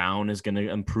 Derek Brown is going to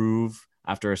improve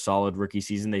after a solid rookie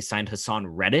season. They signed Hassan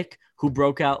Reddick, who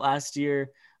broke out last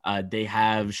year. They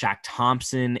have Shaq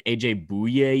Thompson, AJ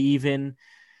Bouye even.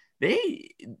 They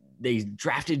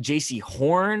drafted JC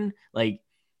Horn. Like,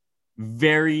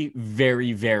 very,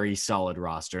 very, very solid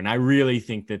roster. And I really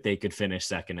think that they could finish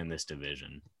second in this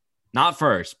division. Not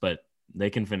first, but they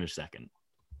can finish second.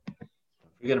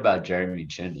 Forget about Jeremy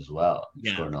Chin as well.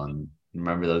 Yeah. Scored on,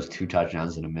 remember those 2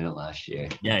 touchdowns in a minute last year.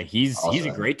 Yeah, he's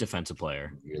a great defensive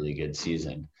player. Really good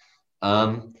season.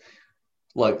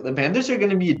 Look, the Panthers are going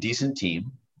to be a decent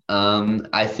team.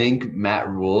 I think Matt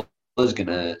Rule is going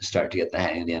to start to get the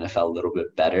hang of the NFL a little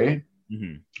bit better,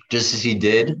 just as he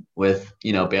did with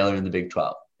Baylor in the Big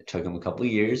 12. It took him a couple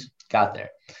of years, got there.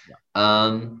 Yeah.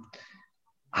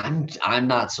 I'm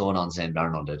not sold on Sam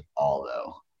Darnold at all,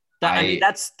 though.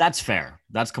 That's fair.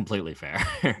 That's completely fair.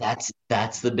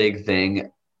 that's the big thing.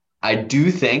 I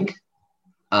do think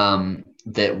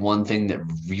that one thing that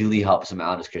really helps him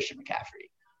out is Christian McCaffrey.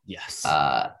 Yes.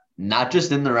 Not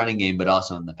just in the running game, but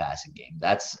also in the passing game.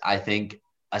 That's, I think,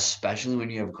 especially when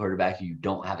you have a quarterback you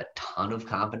don't have a ton of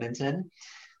confidence in,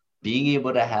 being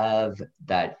able to have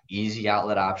that easy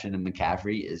outlet option in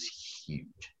McCaffrey is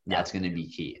huge. That's going to be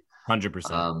key.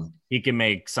 100%. He can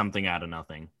make something out of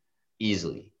nothing.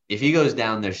 Easily. If he goes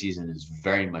down, their season is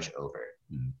very much over,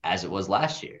 as it was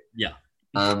last year. Yeah.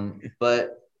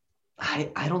 But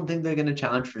I don't think they're going to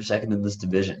challenge for second in this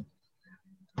division.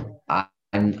 I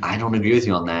don't agree with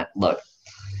you on that. Look,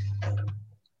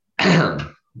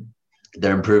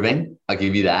 they're improving. I'll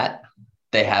give you that.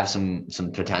 They have some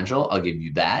potential. I'll give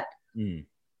you that.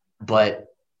 But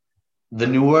the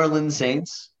New Orleans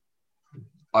Saints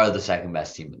are the second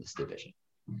best team in this division.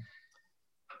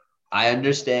 I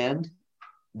understand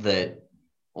that.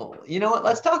 Well, you know what?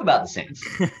 Let's talk about the Saints.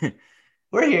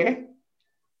 We're here.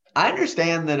 I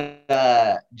understand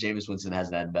that Jameis Winston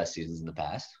hasn't had the best seasons in the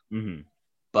past,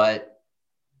 but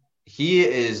he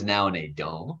is now in a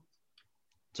dome.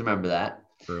 So remember that.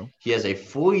 True. He has a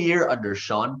full year under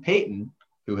Sean Payton,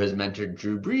 who has mentored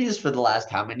Drew Brees for the last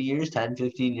how many years? 10,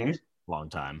 15 years? Long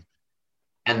time.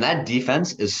 And that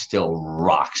defense is still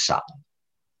rock solid.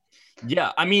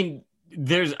 Yeah, I'm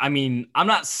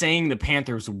not saying the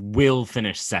Panthers will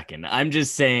finish second. I'm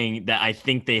just saying that I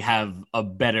think they have a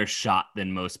better shot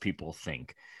than most people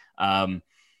think. All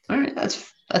right,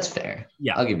 that's fair.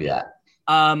 Yeah, I'll give you that.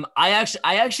 I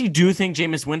actually do think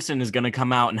Jameis Winston is going to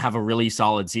come out and have a really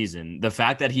solid season. The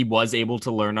fact that he was able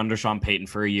to learn under Sean Payton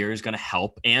for a year is going to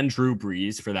help, and Drew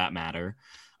Brees for that matter.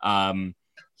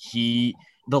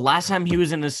 The last time he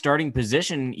was in a starting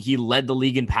position, he led the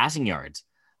league in passing yards.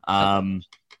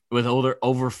 With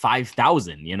over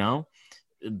 5,000,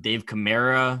 Dave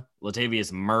Kamara,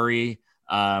 Latavius Murray.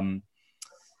 The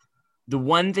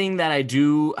one thing that I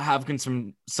do have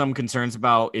some concerns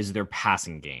about is their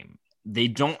passing game. They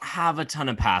don't have a ton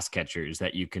of pass catchers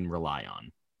that you can rely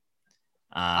on.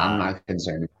 I'm not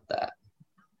concerned about that.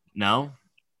 No?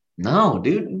 No,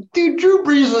 dude. Drew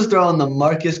Brees was throwing the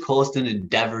Marcus Colston and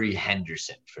Devery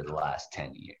Henderson for the last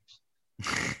 10 years.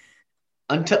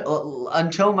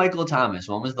 until Michael Thomas,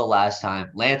 when was the last time?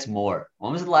 Lance Moore.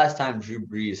 When was the last time Drew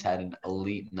Brees had an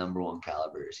elite number one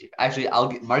caliber receiver? Actually,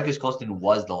 Marcus Colston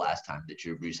was the last time that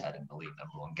Drew Brees had an elite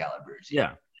number one caliber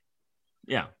receiver.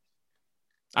 Yeah.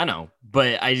 I know,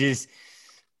 but Jameis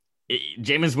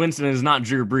Winston is not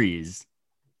Drew Brees.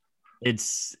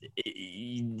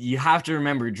 You have to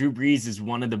remember Drew Brees is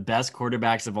one of the best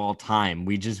quarterbacks of all time.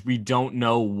 We don't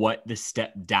know what the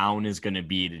step down is going to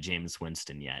be to Jameis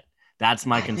Winston yet. That's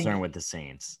my concern with the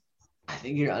Saints. I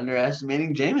think you're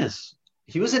underestimating Jameis.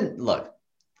 Look,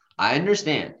 I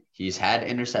understand he's had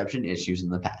interception issues in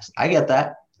the past. I get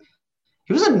that.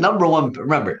 He was a number one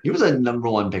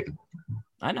pick.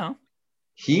 I know.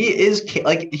 He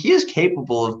is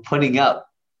capable of putting up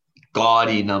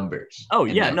gaudy numbers. Oh,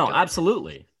 yeah, no,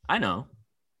 absolutely. I know.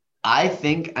 I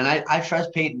think, and I trust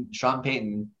Sean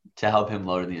Payton to help him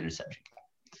lower the interception count.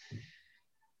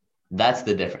 That's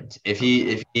the difference. If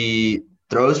he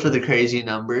throws for the crazy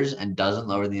numbers and doesn't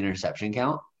lower the interception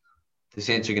count, the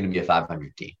Saints are going to be a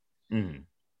 500 team.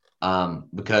 Mm-hmm.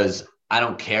 Because I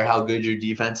don't care how good your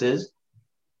defense is.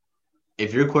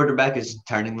 If your quarterback is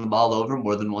turning the ball over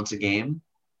more than once a game,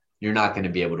 you're not going to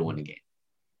be able to win a game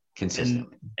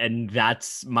consistently. And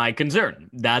that's my concern.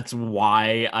 That's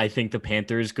why I think the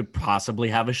Panthers could possibly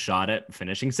have a shot at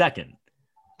finishing second.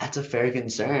 That's a fair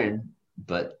concern,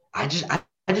 but I just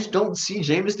don't see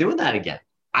Jameis doing that again.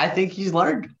 I think he's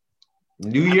learned.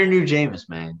 New year, new Jameis,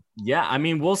 man. Yeah, I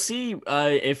mean, we'll see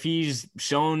if he's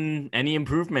shown any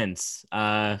improvements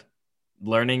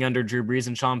learning under Drew Brees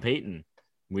and Sean Payton.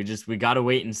 We got to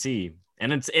wait and see.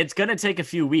 And it's going to take a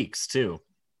few weeks too.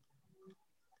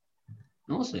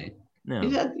 We'll see. No.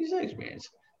 He's had experience.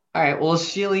 All right. Well,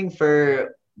 ceiling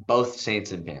for both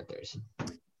Saints and Panthers.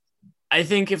 I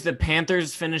think if the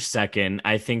Panthers finish second,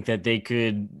 I think that they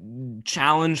could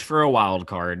challenge for a wild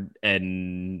card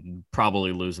and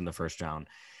probably lose in the first round.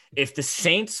 If the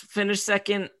Saints finish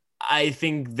second, I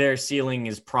think their ceiling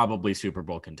is probably Super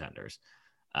Bowl contenders,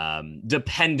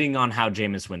 depending on how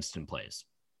Jameis Winston plays.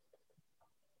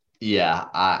 Yeah,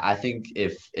 I think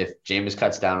if Jameis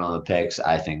cuts down on the picks,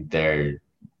 I think they're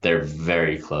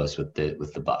very close with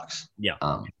the Bucks. Yeah.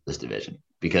 This division,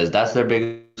 because that's their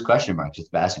biggest question mark, is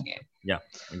the passing game. Yeah,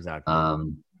 exactly.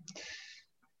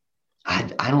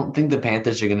 I don't think the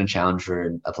Panthers are going to challenge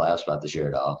for a playoff spot this year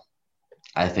at all.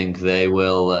 I think they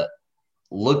will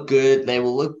look good. They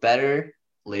will look better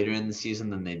later in the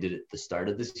season than they did at the start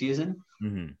of the season.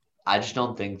 Mm-hmm. I just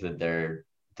don't think that they're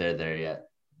there yet.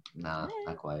 Nah,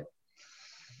 not quite.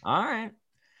 All right.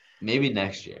 Maybe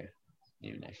next year.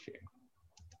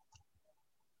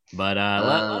 But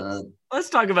let's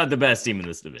talk about the best team in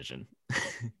this division.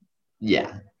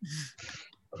 Yeah.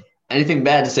 Anything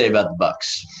bad to say about the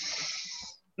Bucks?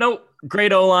 Nope.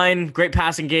 Great O-line, great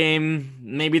passing game.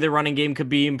 Maybe the running game could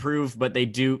be improved, but they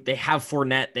have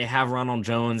Fournette, they have Ronald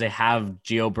Jones, they have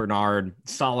Gio Bernard,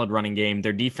 solid running game.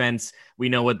 Their defense, we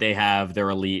know what they have. They're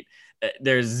elite.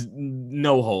 There's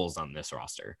no holes on this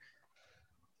roster.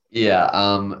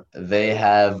 Yeah, they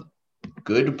have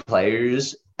good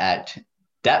players at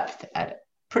depth at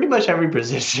pretty much every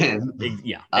position.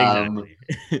 Yeah, exactly.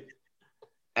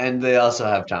 And they also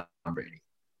have Tom Brady.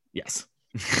 Yes.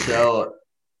 So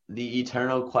the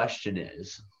eternal question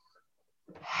is,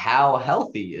 how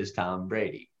healthy is Tom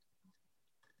Brady?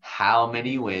 How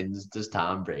many wins does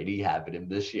Tom Brady have in him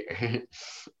this year?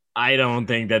 I don't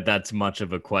think that that's much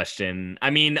of a question. I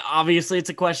mean, obviously it's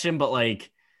a question, but like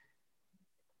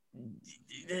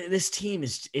this team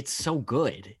it's so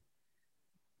good.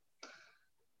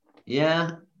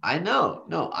 Yeah, I know.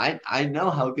 No, I know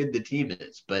how good the team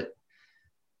is, but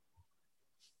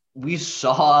we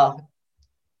saw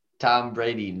Tom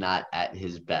Brady not at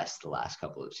his best the last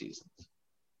couple of seasons.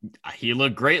 He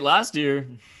looked great last year.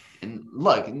 And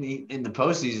look, in the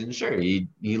postseason, sure, he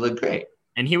looked great.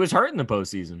 And he was hurt in the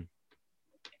postseason.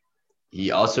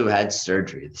 He also had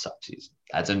surgery this offseason.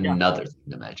 That's another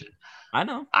thing to mention. I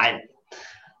know. I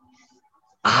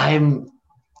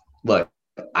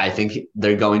think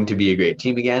they're going to be a great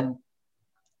team again.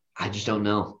 I just don't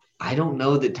know. I don't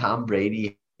know that Tom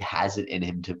Brady has it in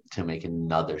him to make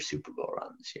another Super Bowl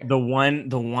run this year.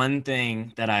 The one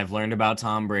thing that I've learned about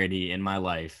Tom Brady in my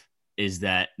life is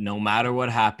that no matter what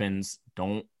happens,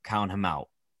 don't count him out.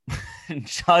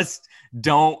 Just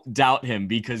don't doubt him,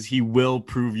 because he will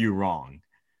prove you wrong.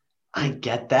 I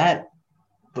get that,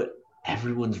 but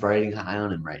everyone's riding high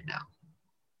on him right now.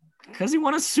 Because he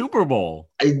won a Super Bowl.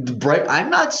 I'm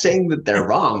not saying that they're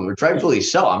wrong, which rightfully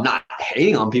so. I'm not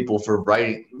hating on people for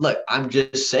writing. Look, I'm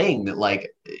just saying that,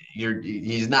 like,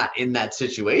 he's not in that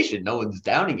situation. No one's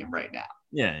downing him right now.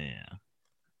 Yeah.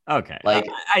 Okay. Like,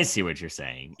 I see what you're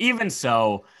saying. Even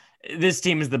so, this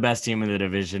team is the best team in the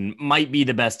division, might be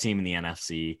the best team in the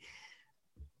NFC.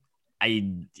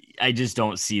 I just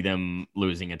don't see them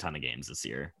losing a ton of games this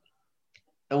year.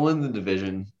 they'll win the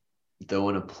division. They'll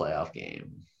win a playoff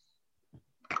game.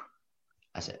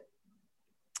 That's it.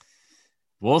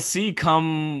 We'll see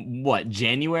come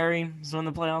January is when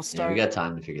the playoffs Yeah, start. we got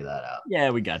time to figure that out. Yeah,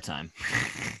 we got time.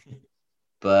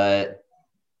 But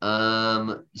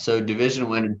so division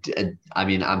win. I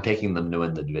mean, I'm picking them to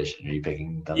win the division. Are you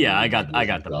picking them? Yeah, to I win got division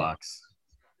the as well? Bucks.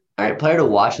 All right, player to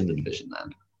watch in the division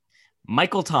then.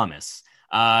 Michael Thomas.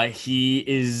 He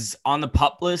is on the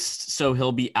PUP list, so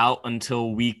he'll be out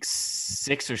until week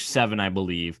 6 or 7, I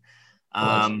believe.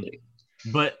 Allegedly.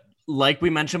 But like we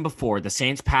mentioned before, the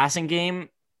Saints passing game,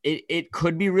 it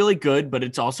could be really good, but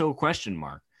it's also a question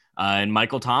mark. And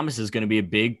Michael Thomas is going to be a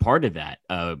big part of that.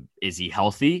 Is he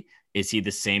healthy? Is he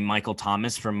the same Michael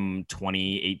Thomas from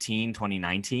 2018,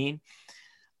 2019?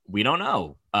 We don't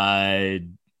know.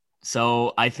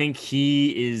 So I think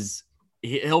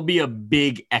he'll be a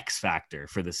big X factor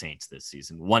for the Saints this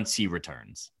season once he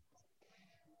returns.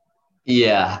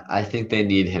 Yeah, I think they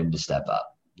need him to step up.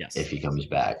 Yes. If he comes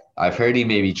back. I've heard he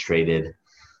may be traded.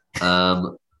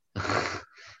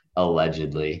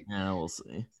 Allegedly. Yeah, we'll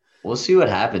see. We'll see what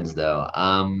happens though.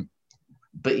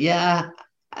 But yeah,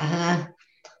 I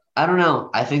don't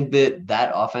know. I think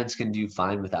that offense can do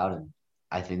fine without him.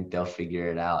 I think they'll figure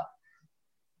it out.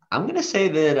 I'm gonna say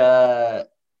that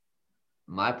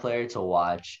my player to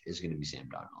watch is gonna be Sam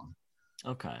Darnold.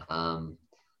 Okay.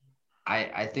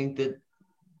 I think that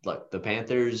look, the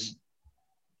Panthers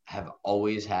have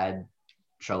always had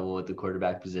trouble with the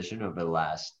quarterback position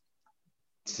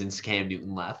since Cam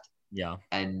Newton left. Yeah.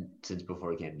 And since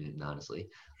before Cam Newton, honestly.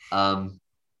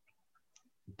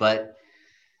 But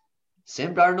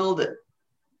Sam Darnold,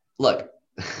 look,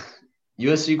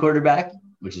 USC quarterback,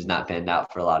 which has not panned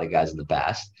out for a lot of guys in the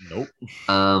past. Nope.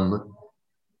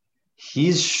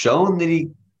 He's shown that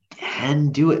he can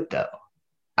do it, though.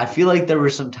 I feel like there were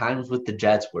some times with the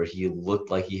Jets where he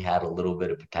looked like he had a little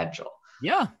bit of potential.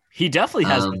 Yeah, he definitely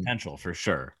has potential for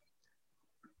sure.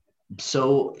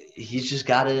 So he's just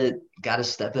gotta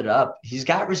step it up. He's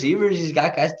got receivers. He's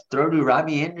got guys to throw to.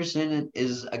 Robbie Anderson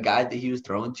is a guy that he was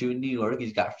throwing to in New York.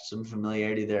 He's got some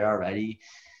familiarity there already.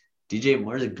 DJ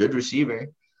Moore is a good receiver.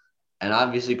 And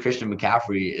obviously Christian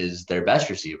McCaffrey is their best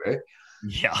receiver.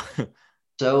 Yeah.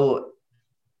 So,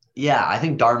 yeah, I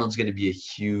think Darnold's going to be a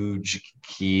huge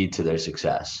key to their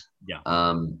success. Yeah.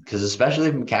 Because especially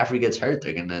if McCaffrey gets hurt,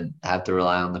 they're going to have to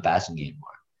rely on the passing game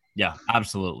more. Yeah,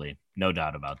 absolutely. No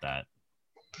doubt about that.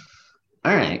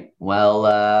 All right.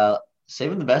 Well,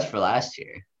 saving the best for last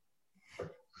year.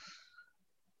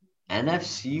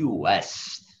 NFC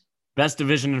West. Best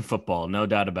division in football, no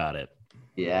doubt about it.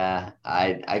 Yeah,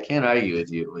 I can't argue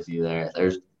with you there.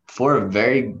 There's 4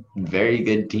 very, very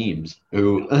good teams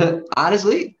who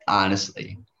honestly,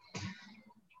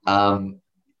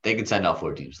 they could send all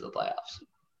 4 teams to the playoffs.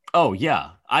 Oh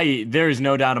yeah. There is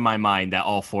no doubt in my mind that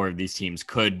all 4 of these teams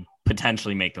could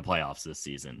potentially make the playoffs this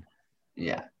season.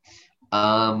 Yeah.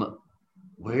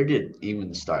 Where did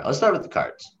even start? Let's start with the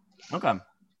Cards. Okay.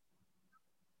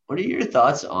 What are your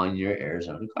thoughts on your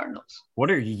Arizona Cardinals? What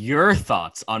are your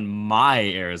thoughts on my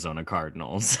Arizona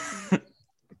Cardinals?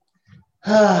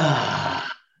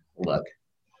 Look,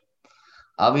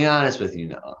 I'll be honest with you,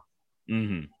 Noah.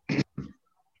 Mm-hmm.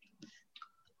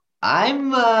 I'm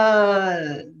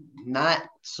not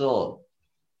sold.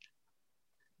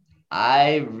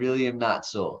 I really am not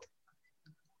sold.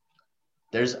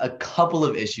 There's a couple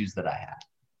of issues that I have.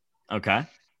 Okay.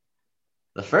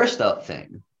 The first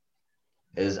thing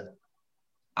is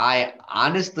I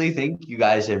honestly think you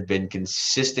guys have been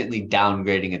consistently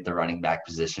downgrading at the running back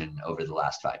position over the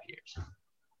last 5 years.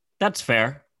 That's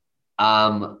fair.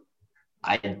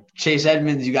 Chase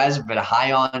Edmonds, you guys have been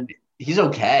high on. He's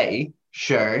okay,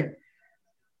 sure.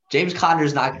 James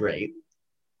Conner's not great.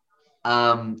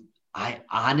 I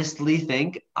honestly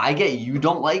think I get you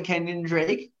don't like Kenyon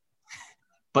Drake,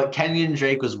 but Kenyon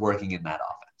Drake was working in that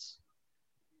offense.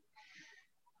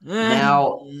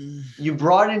 Now, you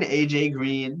brought in AJ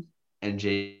Green and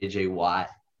JJ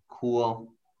Watt.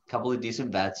 Cool. Couple of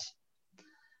decent bets.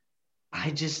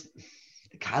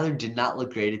 Kyler did not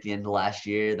look great at the end of last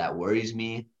year. That worries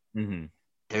me. Mm-hmm.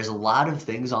 There's a lot of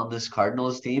things on this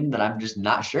Cardinals team that I'm just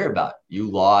not sure about. You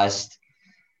lost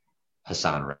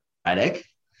Hassan Reddick,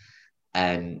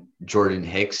 and Jordan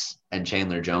Hicks and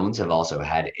Chandler Jones have also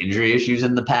had injury issues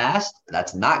in the past.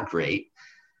 That's not great.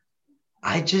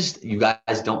 You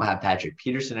guys don't have Patrick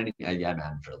Peterson. I've had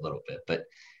him for a little bit, but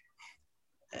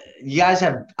you guys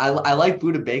have, I like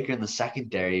Budda Baker in the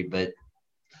secondary, but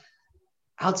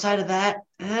outside of that,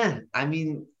 I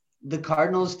mean, the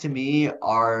Cardinals to me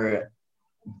are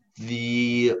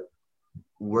the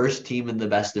worst team in the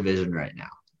best division right now.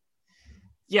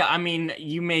 Yeah, I mean,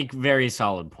 you make very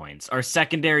solid points. Our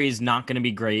secondary is not going to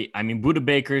be great. I mean, Budda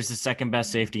Baker is the second best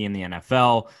safety in the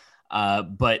NFL.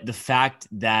 But the fact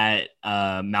that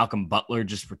Malcolm Butler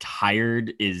just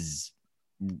retired it's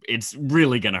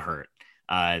really going to hurt.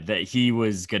 That he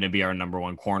was going to be our number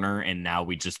one corner, and now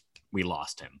we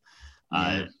lost him.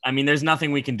 Yeah. I mean, there's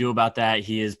nothing we can do about that.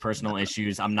 He has personal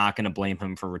issues. I'm not going to blame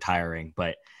him for retiring,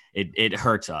 but it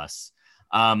hurts us.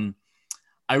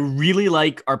 I really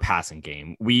like our passing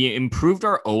game. We improved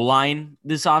our O-line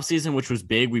this offseason, which was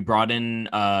big. We brought in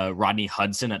Rodney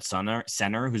Hudson at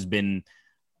center, who's been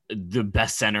the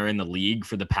best center in the league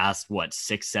for the past,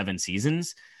 6-7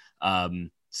 seasons.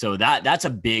 So that's a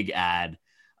big add.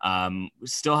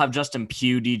 Still have Justin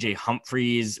Pugh, DJ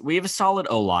Humphries. We have a solid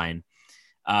O-line.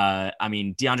 I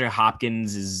mean, DeAndre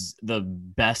Hopkins is the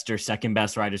best or second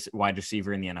best wide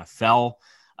receiver in the NFL.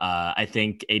 I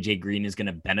think AJ Green is going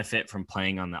to benefit from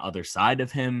playing on the other side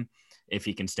of him if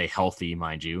he can stay healthy,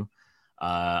 mind you.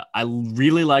 I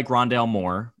really like Rondale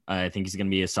Moore. I think he's going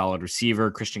to be a solid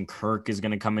receiver. Christian Kirk is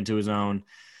going to come into his own.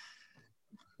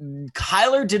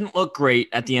 Kyler didn't look great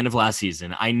at the end of last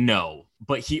season, I know,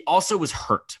 but he also was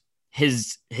hurt.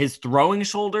 His throwing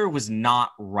shoulder was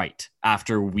not right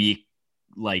after week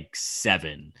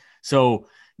 7. So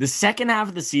the second half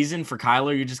of the season for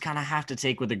Kyler, you just kind of have to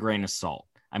take with a grain of salt.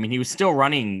 I mean, he was still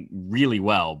running really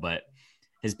well, but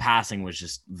his passing was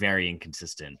just very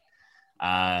inconsistent.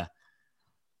 The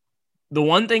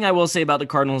one thing I will say about the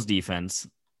Cardinals defense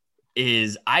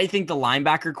is I think the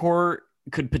linebacker core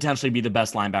could potentially be the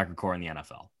best linebacker core in the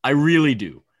NFL. I really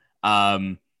do.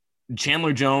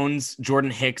 Chandler Jones,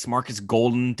 Jordan Hicks, Marcus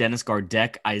Golden, Dennis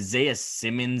Gardeck, Isaiah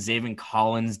Simmons, Zaven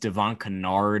Collins, Devon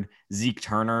Kennard, Zeke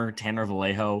Turner, Tanner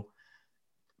Vallejo.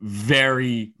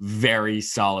 Very, very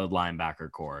solid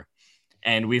linebacker core.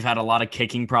 And we've had a lot of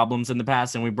kicking problems in the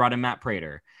past, and we brought in Matt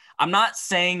Prater. I'm not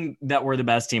saying that we're the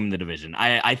best team in the division.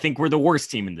 I think we're the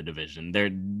worst team in the division.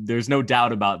 There's no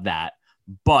doubt about that.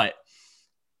 But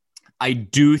I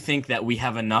do think that we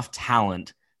have enough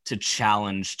talent to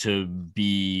challenge to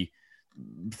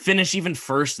finish even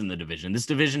first in the division. This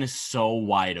division is so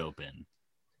wide open.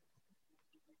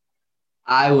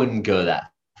 I wouldn't go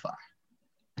that far.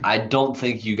 I don't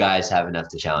think you guys have enough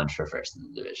to challenge for first in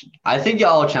the division. I think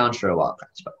y'all will challenge for a wild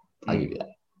card spot. I'll give you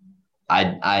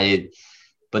that.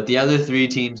 But the other three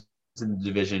teams in the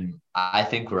division, I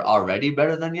think we're already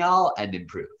better than y'all and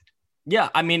improved. Yeah,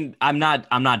 I mean, I'm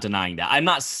not denying that. I'm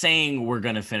not saying we're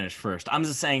gonna finish first. I'm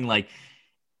just saying,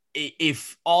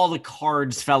 if all the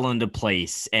cards fell into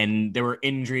place and there were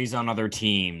injuries on other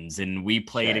teams and we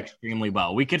played extremely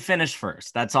well, we could finish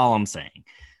first. That's all I'm saying.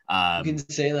 You can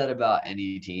say that about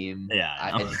any team. Yeah,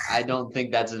 I don't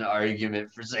think that's an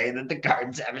argument for saying that the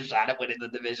Cards have a shot at winning the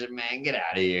division, man. Get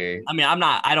out of here. I mean,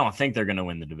 I don't think they're going to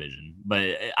win the division,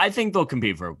 but I think they'll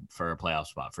compete for a playoff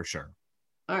spot for sure.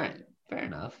 All right. Fair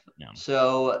enough. Yeah.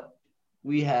 So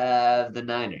we have the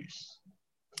Niners.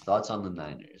 Thoughts on the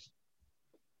Niners?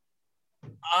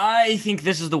 I think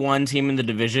this is the one team in the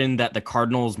division that the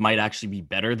Cardinals might actually be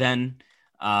better than.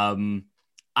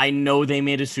 I know they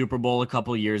made a Super Bowl a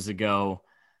couple years ago,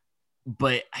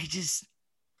 but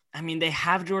they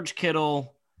have George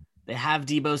Kittle, they have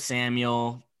Deebo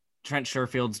Samuel, Trent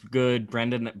Sherfield's good,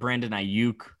 Brandon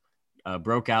Ayuk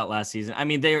broke out last season. I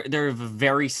mean, they're a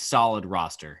very solid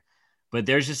roster, but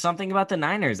there's just something about the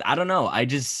Niners. I don't know.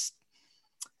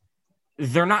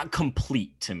 They're not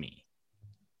complete to me.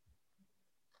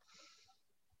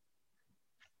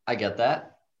 I get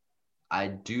that. I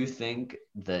do think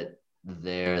that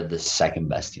they're the second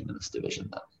best team in this division,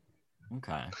 though.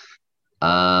 Okay.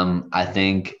 I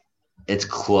think it's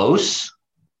close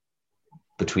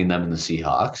between them and the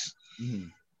Seahawks. Mm-hmm.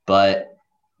 But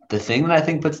the thing that I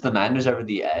think puts the Niners over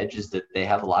the edge is that they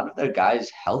have a lot of their guys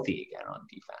healthy again on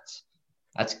defense.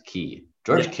 That's key.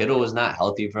 George Kittle was not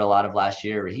healthy for a lot of last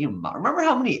year. Remember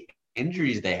how many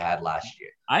injuries they had last year?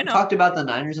 I know. We talked about the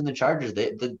Niners and the Chargers.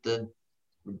 The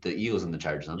Eagles and the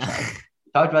Chargers. I'm sorry.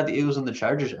 Talked about the Eagles and the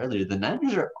Chargers earlier. The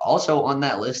Niners are also on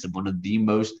that list of one of the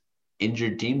most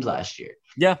injured teams last year.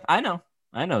 Yeah, I know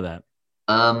that.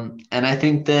 And I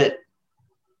think that,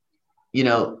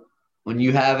 when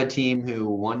you have a team who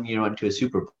 1 year went to a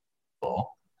Super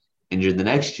Bowl, injured the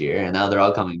next year, and now they're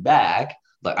all coming back.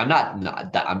 Like,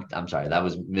 I'm sorry, that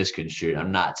was misconstrued.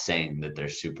 I'm not saying that they're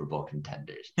Super Bowl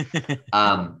contenders.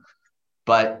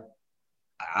 But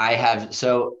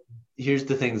so here's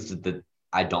the things that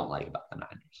I don't like about the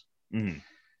Niners. Mm-hmm.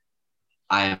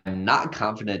 I am not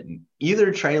confident in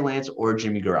either Trey Lance or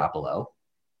Jimmy Garoppolo.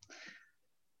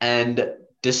 And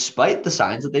despite the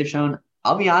signs that they've shown,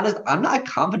 I'll be honest, I'm not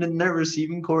confident in their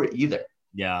receiving core either.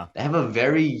 Yeah. They have a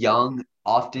very young,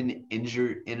 often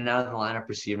injured in and out of the lineup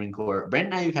receiving core.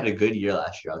 Brandon Ayuk had a good year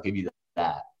last year. I'll give you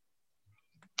that.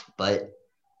 But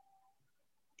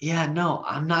yeah, no,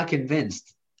 I'm not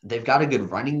convinced. They've got a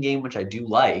good running game, which I do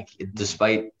like,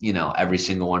 despite, every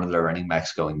single one of their running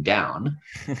backs going down.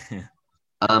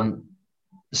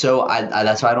 So I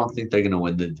that's why I don't think they're going to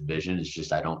win the division. It's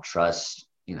just I don't trust,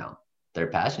 their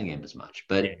passing game as much.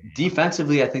 But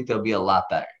defensively, I think they'll be a lot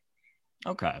better.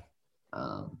 Okay.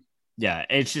 Yeah,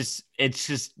 it's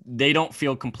just they don't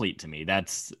feel complete to me.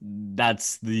 That's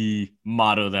the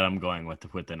motto that I'm going with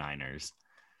the Niners.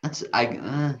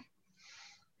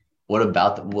 What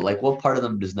about them? What part of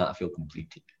them does not feel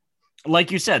complete to you? Like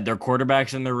you said, their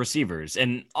quarterbacks and their receivers.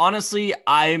 And honestly,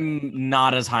 I'm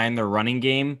not as high in their running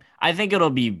game. I think it'll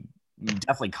be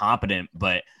definitely competent,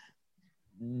 but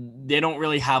they don't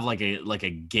really have like a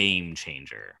game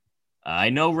changer. I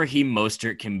know Raheem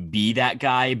Mostert can be that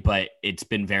guy, but it's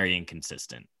been very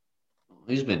inconsistent.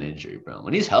 He's been injured, bro.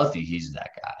 When he's healthy, he's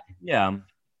that guy. Yeah.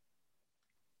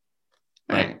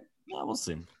 But, right. Yeah, we'll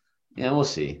see. Yeah, we'll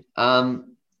see.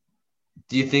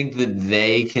 Do you think that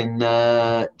they can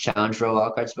challenge for a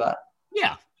wildcard spot?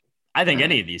 Yeah. I think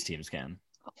any of these teams can.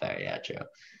 Fair, yeah, true.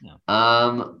 Yeah.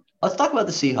 Let's talk about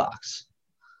the Seahawks.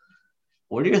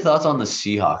 What are your thoughts on the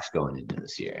Seahawks going into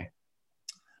this year?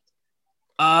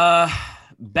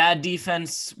 Bad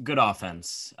defense, good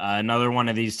offense. Another one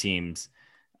of these teams.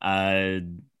 I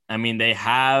mean, they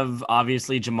have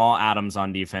obviously Jamal Adams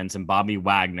on defense and Bobby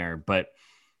Wagner, but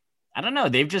I don't know.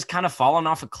 They've just kind of fallen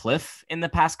off a cliff in the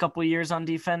past couple of years on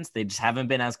defense. They just haven't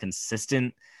been as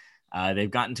consistent.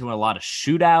 They've gotten to a lot of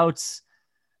shootouts.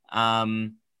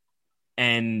 And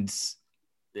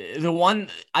the one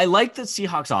I like the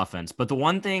Seahawks offense, but the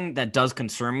one thing that does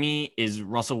concern me is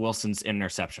Russell Wilson's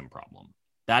interception problem.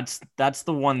 That's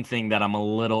the one thing that I'm a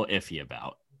little iffy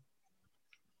about.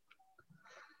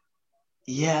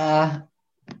 Yeah.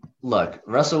 Look,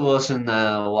 Russell Wilson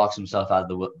walks himself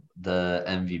out of the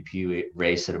MVP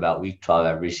race at about week 12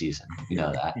 every season. You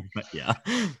know that. Yeah.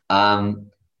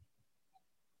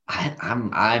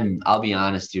 I'll be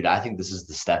honest, dude. I think this is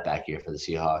the step back year for the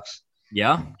Seahawks.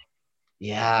 Yeah.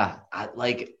 Yeah.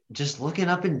 Just looking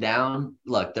up and down.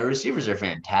 Look, the receivers are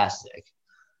fantastic.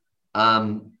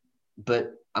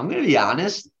 But I'm going to be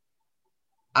honest.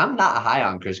 I'm not high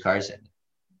on Chris Carson.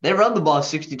 They run the ball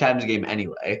 60 times a game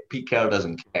anyway. Pete Carroll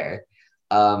doesn't care.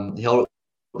 He'll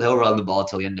run the ball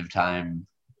till the end of time,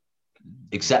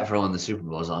 except for when the Super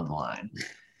Bowl is on the line.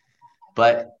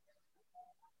 But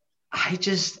I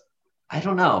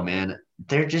don't know, man.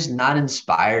 They're just not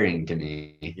inspiring to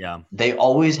me. Yeah. They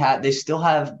still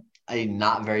have a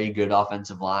not very good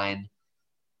offensive line.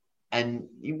 And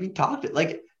we talked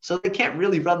so they can't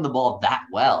really run the ball that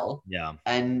well. Yeah.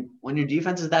 And when your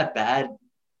defense is that bad,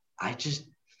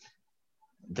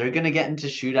 they're going to get into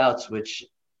shootouts, which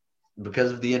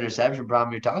because of the interception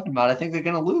problem you're talking about, I think they're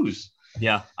going to lose.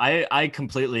 Yeah, I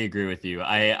completely agree with you.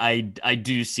 I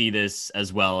do see this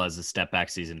as well as a step back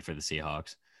season for the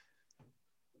Seahawks.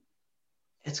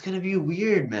 It's going to be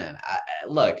weird, man.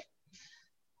 Look,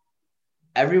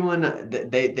 everyone,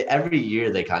 they every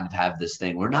year they kind of have this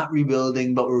thing. We're not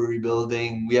rebuilding, but we're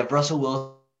rebuilding. We have Russell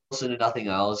Wilson and nothing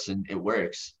else, and it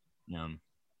works. Yeah.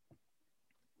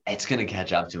 It's going to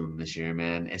catch up to him this year,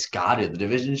 man. It's got it. The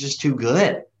division is just too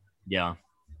good. Yeah.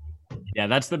 Yeah,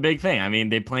 that's the big thing. I mean,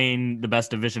 they playing the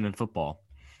best division in football.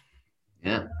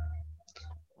 Yeah.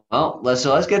 Well, let's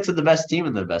get to the best team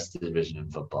in the best division in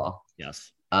football.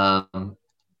 Yes.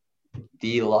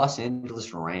 The Los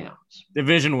Angeles Rams.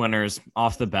 Division winners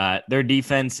off the bat. Their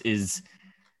defense is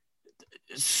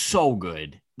so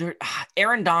good.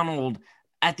 Aaron Donald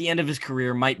at the end of his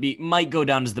career might go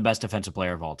down as the best defensive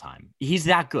player of all time. He's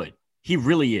that good. He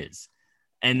really is.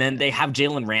 And then they have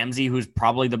Jalen Ramsey, who's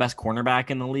probably the best cornerback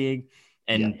in the league.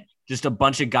 And just a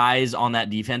bunch of guys on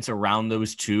that defense around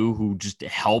those two who just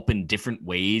help in different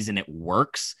ways, and it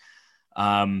works.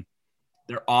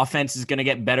 Their offense is going to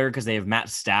get better because they have Matt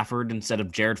Stafford instead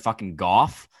of Jared fucking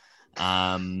Goff.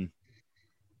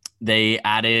 They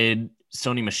added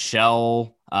Sony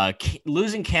Michel.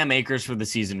 Losing Cam Akers for the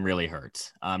season really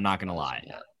hurts. I'm not going to lie.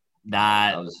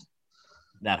 Yeah.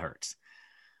 That hurts.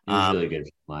 He was really good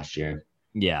last year.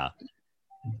 Yeah.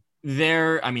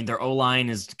 Their O-line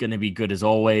is going to be good as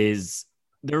always.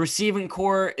 The receiving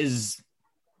core is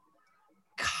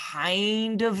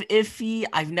kind of iffy.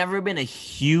 I've never been a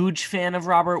huge fan of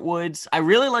Robert Woods. I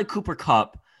really like Cooper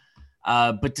Kupp,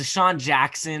 But Deshaun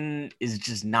Jackson is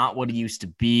just not what he used to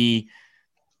be.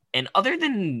 And other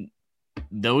than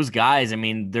those guys, I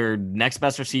mean, their next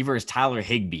best receiver is Tyler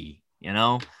Higbee, you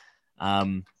know?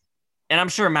 And I'm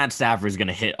sure Matt Stafford is going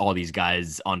to hit all these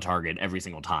guys on target every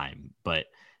single time, but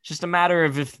it's just a matter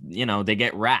of if, they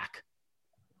get rack.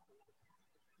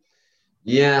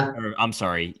 Yeah. Or, I'm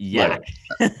sorry. Yeah.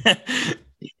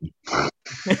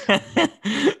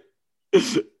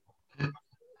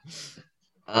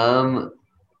 I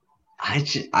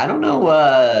don't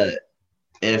know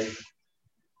if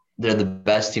they're the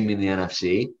best team in the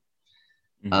NFC.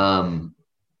 Mm-hmm.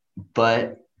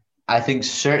 But I think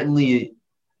certainly,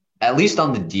 at least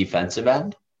on the defensive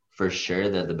end, for sure,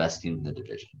 they're the best team in the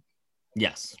division.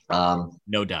 Yes.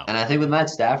 No doubt. And I think with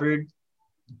Matt Stafford,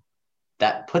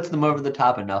 that puts them over the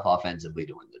top enough offensively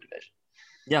to win the division.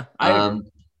 Yeah.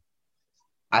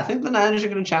 I think the Niners are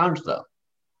going to challenge, though.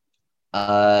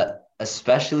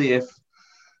 Especially if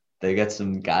they get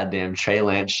some goddamn Trey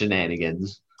Lance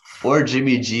shenanigans or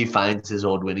Jimmy G finds his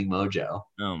old winning mojo.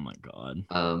 Oh, my God.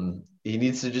 He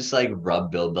needs to just,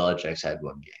 rub Bill Belichick's head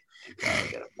one game.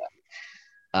 Get him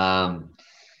back.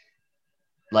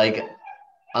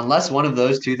 Unless one of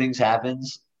those two things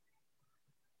happens,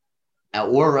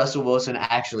 or Russell Wilson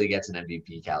actually gets an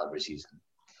MVP caliber season,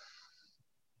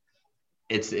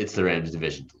 it's the Rams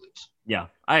division to lose. Yeah,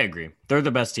 I agree. They're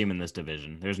the best team in this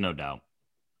division. There's no doubt.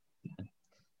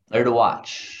 They're to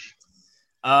watch.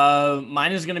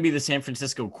 Mine is going to be the San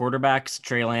Francisco quarterbacks,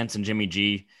 Trey Lance and Jimmy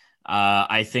G.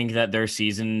 I think that their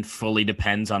season fully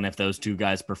depends on if those two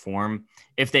guys perform.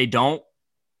 If they don't,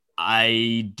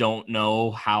 I don't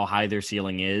know how high their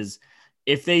ceiling is.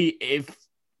 If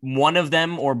one of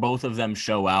them or both of them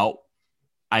show out,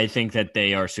 I think that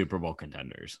they are Super Bowl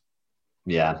contenders.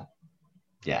 Yeah.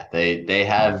 Yeah, they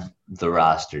have the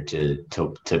roster to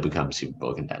become Super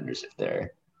Bowl contenders if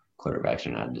their quarterbacks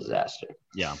are not a disaster.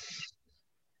 Yeah.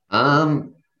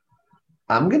 I'm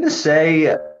gonna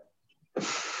say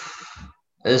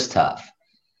it's tough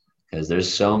because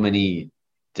there's so many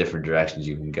different directions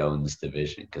you can go in this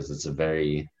division because it's a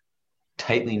very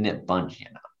tightly knit bunch,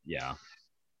 Yeah.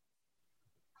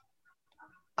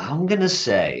 I'm gonna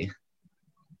say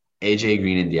AJ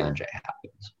Green and DeAndre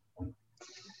Hopkins.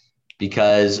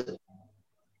 Because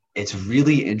it's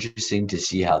really interesting to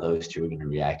see how those two are going to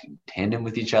react in tandem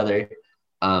with each other.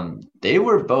 They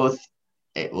were both,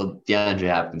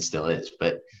 DeAndre Hopkins still is,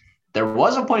 but there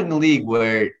was a point in the league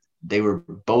where they were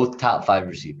both top 5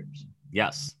 receivers.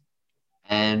 Yes.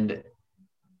 And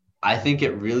I think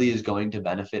it really is going to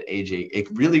benefit AJ.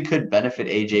 It really could benefit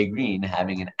AJ Green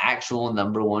having an actual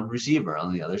number 1 receiver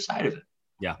on the other side of it.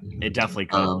 Yeah, it definitely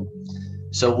could.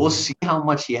 So we'll see how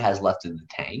much he has left in the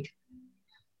tank.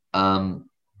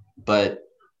 But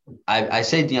I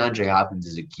say DeAndre Hopkins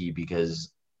is a key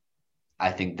because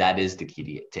I think that is the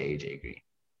key to AJ Green.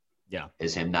 Yeah.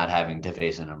 Is him not having to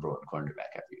face a number 1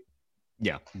 cornerback every year.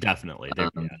 Yeah, definitely.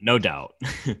 No doubt.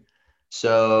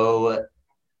 So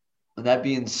with that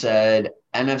being said,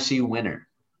 NFC winner.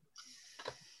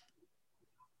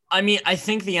 I mean, I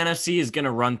think the NFC is going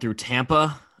to run through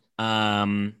Tampa.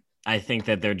 I think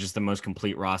that they're just the most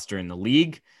complete roster in the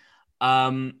league.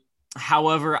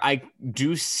 However, I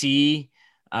do see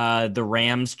the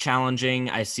Rams challenging.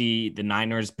 I see the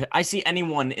Niners. I see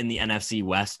anyone in the NFC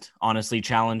West, honestly,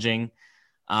 challenging.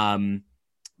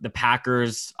 The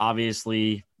Packers,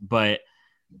 obviously, but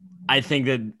I think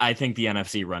the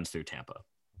NFC runs through Tampa.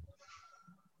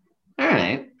 All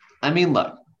right. I mean,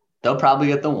 look, they'll probably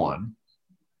get the 1.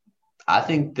 I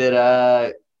think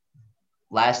that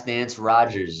Last Dance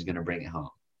Rodgers is going to bring it home.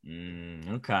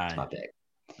 Okay. That's my pick.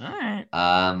 All right.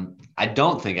 I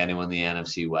don't think anyone in the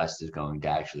NFC West is going to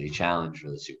actually challenge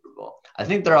for the Super Bowl. I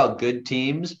think they're all good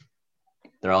teams.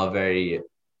 They're all very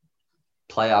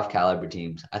playoff caliber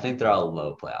teams. I think they're all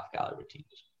low playoff caliber teams.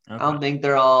 Okay. I don't think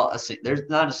they're all there's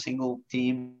not a single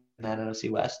team in that NFC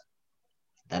West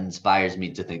that inspires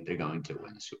me to think they're going to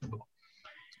win the Super Bowl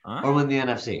or win the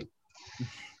NFC.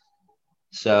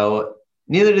 So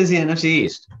neither does the NFC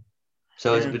East.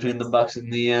 So it's between the Bucs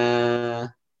and the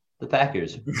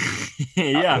Packers.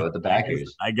 Yeah. Go with the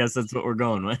Packers. I guess that's what we're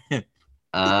going with.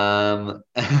 All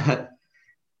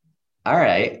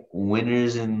right.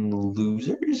 Winners and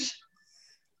losers.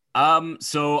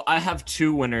 So I have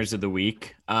 2 winners of the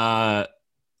week. Let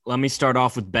me start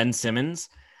off with Ben Simmons.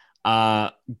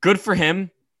 Good for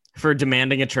him for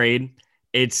demanding a trade.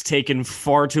 It's taken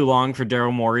far too long for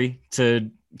Daryl Morey to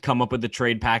come up with the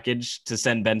trade package to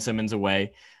send Ben Simmons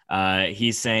away.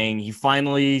 He's saying he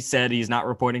finally said he's not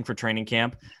reporting for training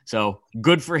camp. So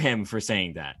good for him for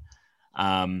saying that.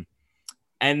 And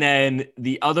then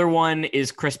the other one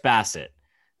is Chris Bassett.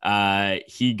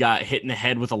 He got hit in the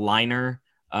head with a liner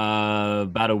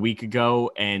about a week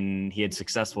ago, and he had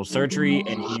successful surgery,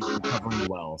 and he's recovering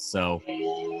well. So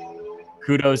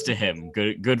kudos to him.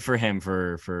 Good for him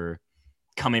for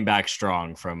coming back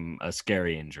strong from a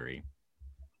scary injury.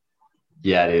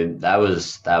 Yeah, dude, that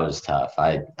was tough.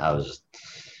 I was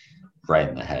right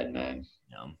in the head, man.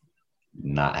 Yeah.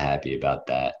 Not happy about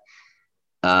that.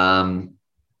 All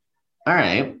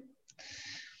right.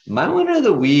 My winner of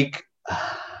the week.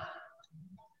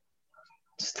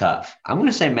 It's tough. I'm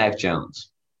gonna say Mac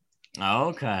Jones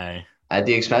Okay. at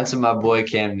the expense of my boy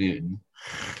Cam Newton,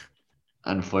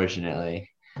 unfortunately.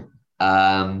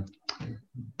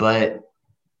 But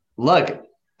look,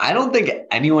 I don't think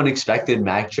anyone expected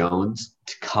Mac Jones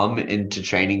to come into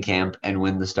training camp and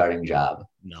win the starting job.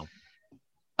 No.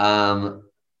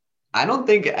 I don't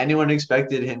think anyone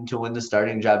expected him to win the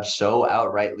starting job so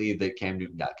outrightly that Cam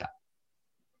Newton got cut.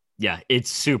 Yeah,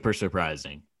 it's super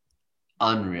surprising.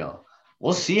 Unreal.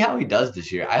 We'll see how he does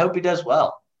this year. I hope he does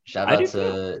well. Shout out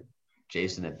to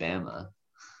Jason at Bama.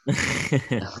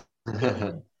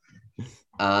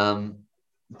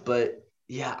 But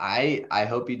yeah, I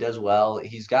hope he does well.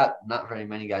 He's got not very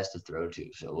many guys to throw to,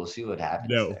 so we'll see what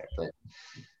happens there.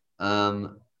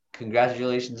 But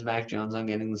congratulations, Mac Jones, on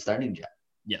getting the starting job.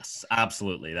 Yes,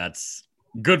 absolutely. That's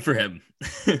good for him.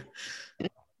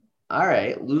 All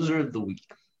right, loser of the week.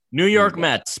 New York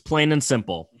Mets, plain and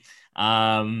simple.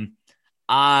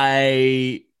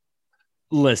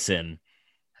 Listen,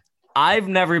 I've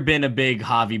never been a big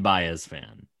Javi Baez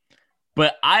fan,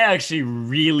 but I actually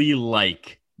really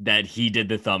like that he did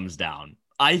the thumbs down.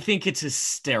 I think it's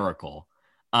hysterical.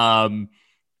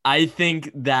 I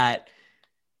think that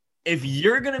if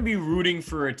you're going to be rooting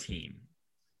for a team,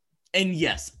 and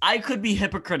yes, I could be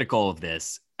hypocritical of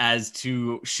this as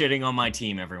to shitting on my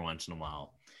team every once in a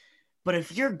while, but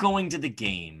if you're going to the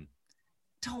game,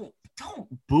 don't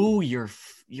boo your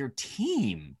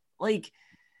team. Like,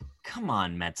 come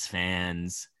on, Mets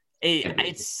fans.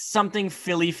 It's something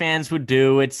Philly fans would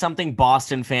do. It's something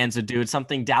Boston fans would do. It's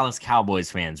something Dallas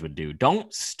Cowboys fans would do.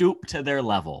 Don't stoop to their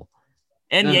level.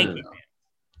 And Yankee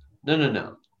fans.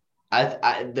 No.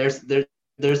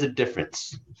 There's a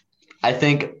difference. I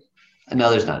think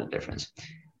there's not a difference.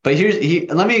 But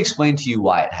let me explain to you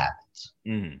why it happens.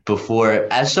 Mm-hmm. Before,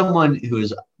 as someone who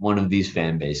is one of these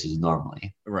fan bases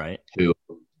normally, right, who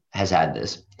has had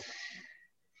this,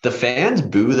 the fans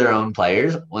boo their own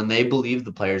players when they believe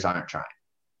the players aren't trying.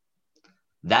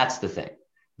 That's the thing.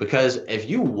 Because if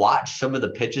you watch some of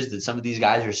the pitches that some of these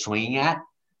guys are swinging at,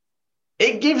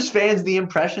 it gives fans the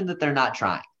impression that they're not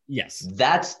trying. Yes.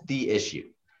 That's the issue.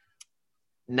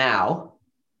 Now,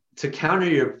 to counter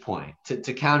your point,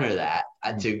 to counter that,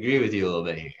 to agree with you a little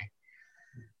bit here.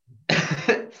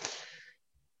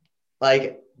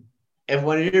 Like, if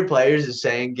one of your players is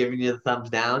giving you the thumbs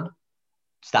down,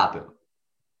 stop him.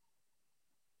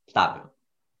 Stop him.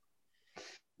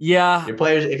 Yeah.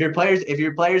 If your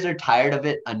players are tired of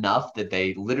it enough that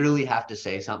they literally have to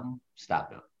say something,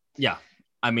 stop him. Yeah.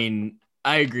 I mean,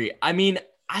 I agree. I mean,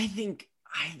 I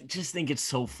just think it's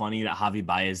so funny that Javi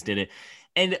Baez did it.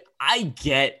 And I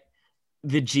get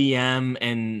the GM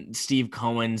and Steve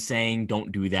Cohen saying,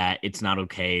 don't do that. It's not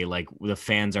okay. Like, the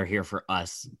fans are here for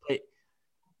us. But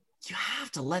you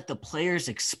have to let the players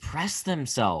express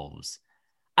themselves.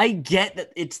 I get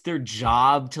that it's their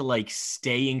job to, like,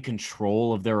 stay in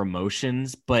control of their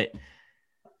emotions, but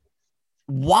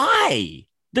why?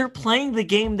 They're playing the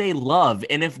game they love.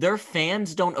 And if their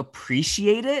fans don't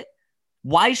appreciate it,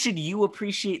 why should you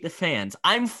appreciate the fans?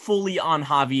 I'm fully on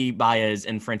Javi Baez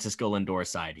and Francisco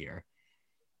Lindor's side here.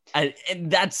 And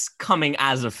that's coming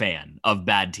as a fan of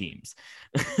bad teams.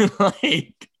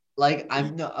 Okay. I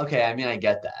mean, I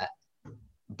get that,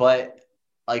 but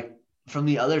like, from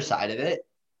the other side of it,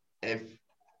 if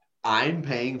I'm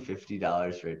paying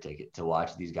 $50 for a ticket to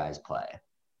watch these guys play,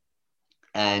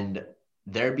 and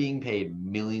they're being paid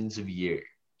millions a year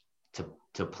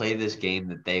to play this game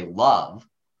that they love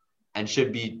and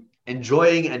should be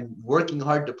enjoying and working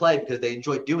hard to play because they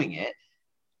enjoy doing it.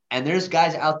 And there's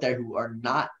guys out there who are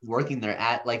not working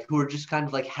who are just kind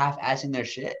of like half-assing their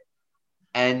shit.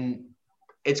 And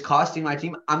it's costing my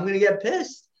team. I'm going to get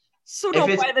pissed. So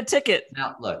don't buy the ticket.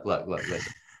 Now, look, listen.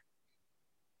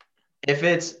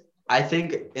 I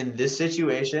think in this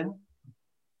situation,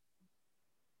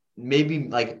 maybe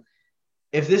like,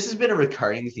 if this has been a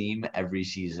recurring theme every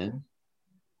season,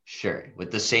 sure.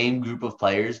 With the same group of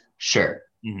players, sure.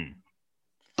 Mm-hmm.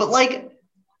 But like,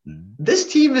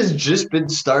 this team has just been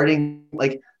starting,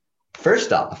 like,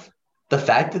 first off, the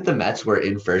fact that the Mets were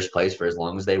in first place for as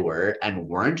long as they were and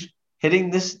weren't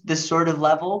hitting this sort of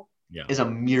level is a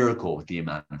miracle with the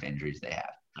amount of injuries they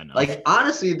have. I know. Like,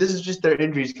 honestly, this is just their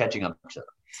injuries catching up to them.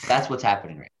 That's what's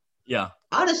happening right Yeah.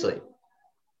 now. Honestly.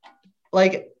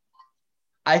 Like,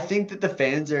 I think that the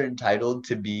fans are entitled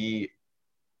to be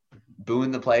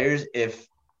booing the players if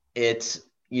it's,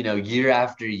 year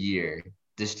after year,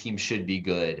 this team should be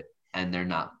good and they're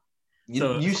not.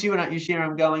 You see where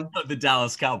I'm going? The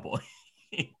Dallas Cowboys.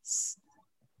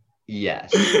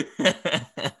 Yes.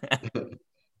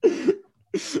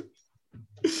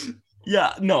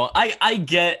 Yeah, no, I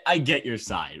get your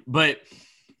side, but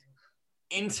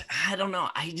I don't know.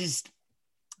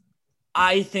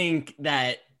 I think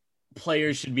that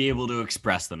players should be able to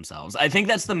express themselves. I think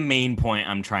that's the main point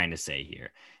I'm trying to say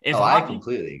here. I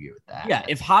completely agree with that. Yeah,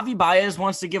 if Javi Baez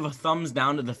wants to give a thumbs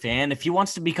down to the fan, if he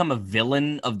wants to become a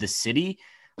villain of the city,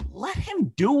 let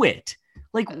him do it.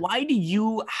 Like, why do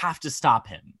you have to stop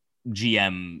him?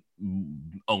 GM,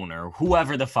 owner,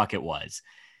 whoever the fuck it was.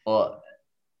 Well,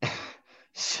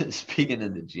 speaking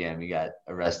of the GM, he got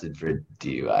arrested for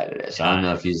DUI today. So I don't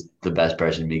know if he's the best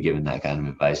person to be giving that kind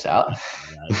of advice out.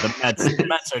 Yeah, the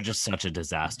Mets are just such a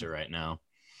disaster right now.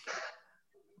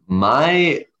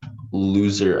 My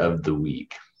loser of the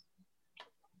week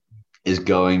is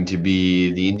going to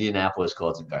be the Indianapolis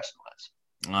Colts and Carson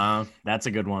Wentz. That's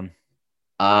a good one.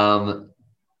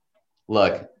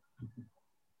 Look,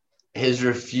 his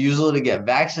refusal to get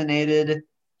vaccinated,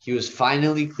 he was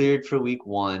finally cleared for week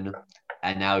 1,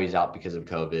 and now he's out because of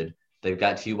COVID. They've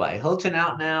got T.Y. Hilton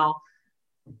out now.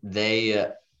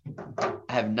 They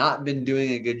have not been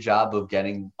doing a good job of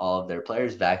getting all of their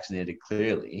players vaccinated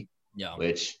clearly. Yeah.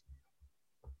 Which,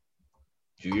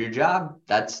 do your job.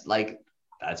 That's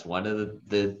one of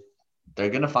the they're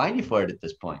going to fine you for it at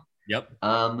this point. Yep.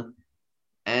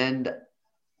 And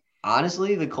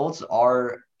honestly, the Colts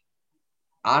are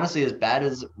honestly, as bad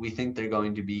as we think they're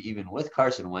going to be, even with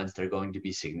Carson Wentz, they're going to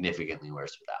be significantly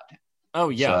worse without him. Oh,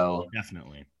 yeah, so,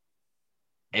 definitely.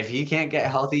 If he can't get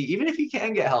healthy, even if he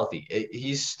can get healthy,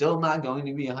 he's still not going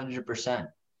to be 100%.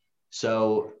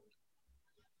 So,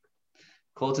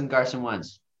 Colts and Carson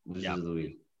Wentz, losers of the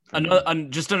week.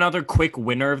 Just another quick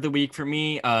winner of the week for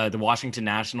me, the Washington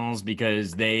Nationals,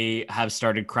 because they have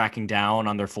started cracking down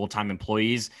on their full-time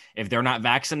employees. If they're not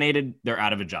vaccinated, they're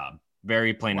out of a job.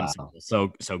 Very plain and simple.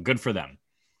 So good for them.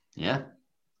 Yeah.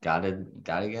 Gotta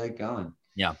get it going.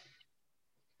 Yeah.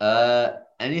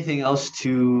 Anything else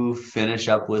to finish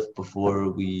up with before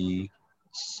we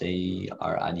say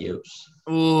our adios?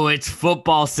 Oh, it's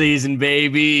football season,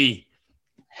 baby.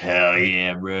 Hell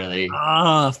yeah,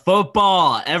 brother.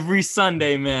 Football every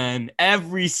Sunday, man.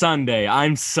 Every Sunday.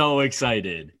 I'm so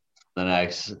excited. The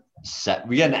next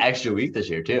we get an extra week this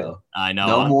year too. I know.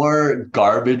 No more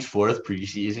garbage 4th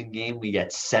preseason game. We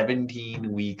get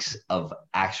 17 weeks of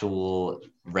actual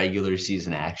regular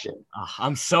season action.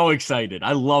 I'm so excited.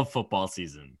 I love football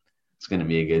season. It's going to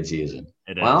be a good season.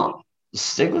 It is. Well,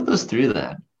 stick with us through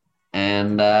that.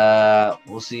 And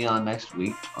we'll see you on next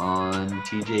week on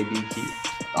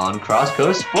TJBQ on Cross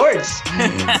Coast Sports.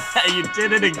 You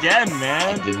did it again,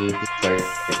 man. I did it at the start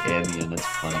and the end. That's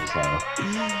fun as hell.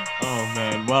 Oh,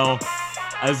 man. Well,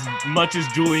 as much as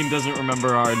Julian doesn't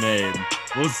remember our name,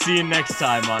 we'll see you next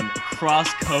time on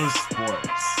Cross Coast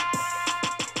Sports.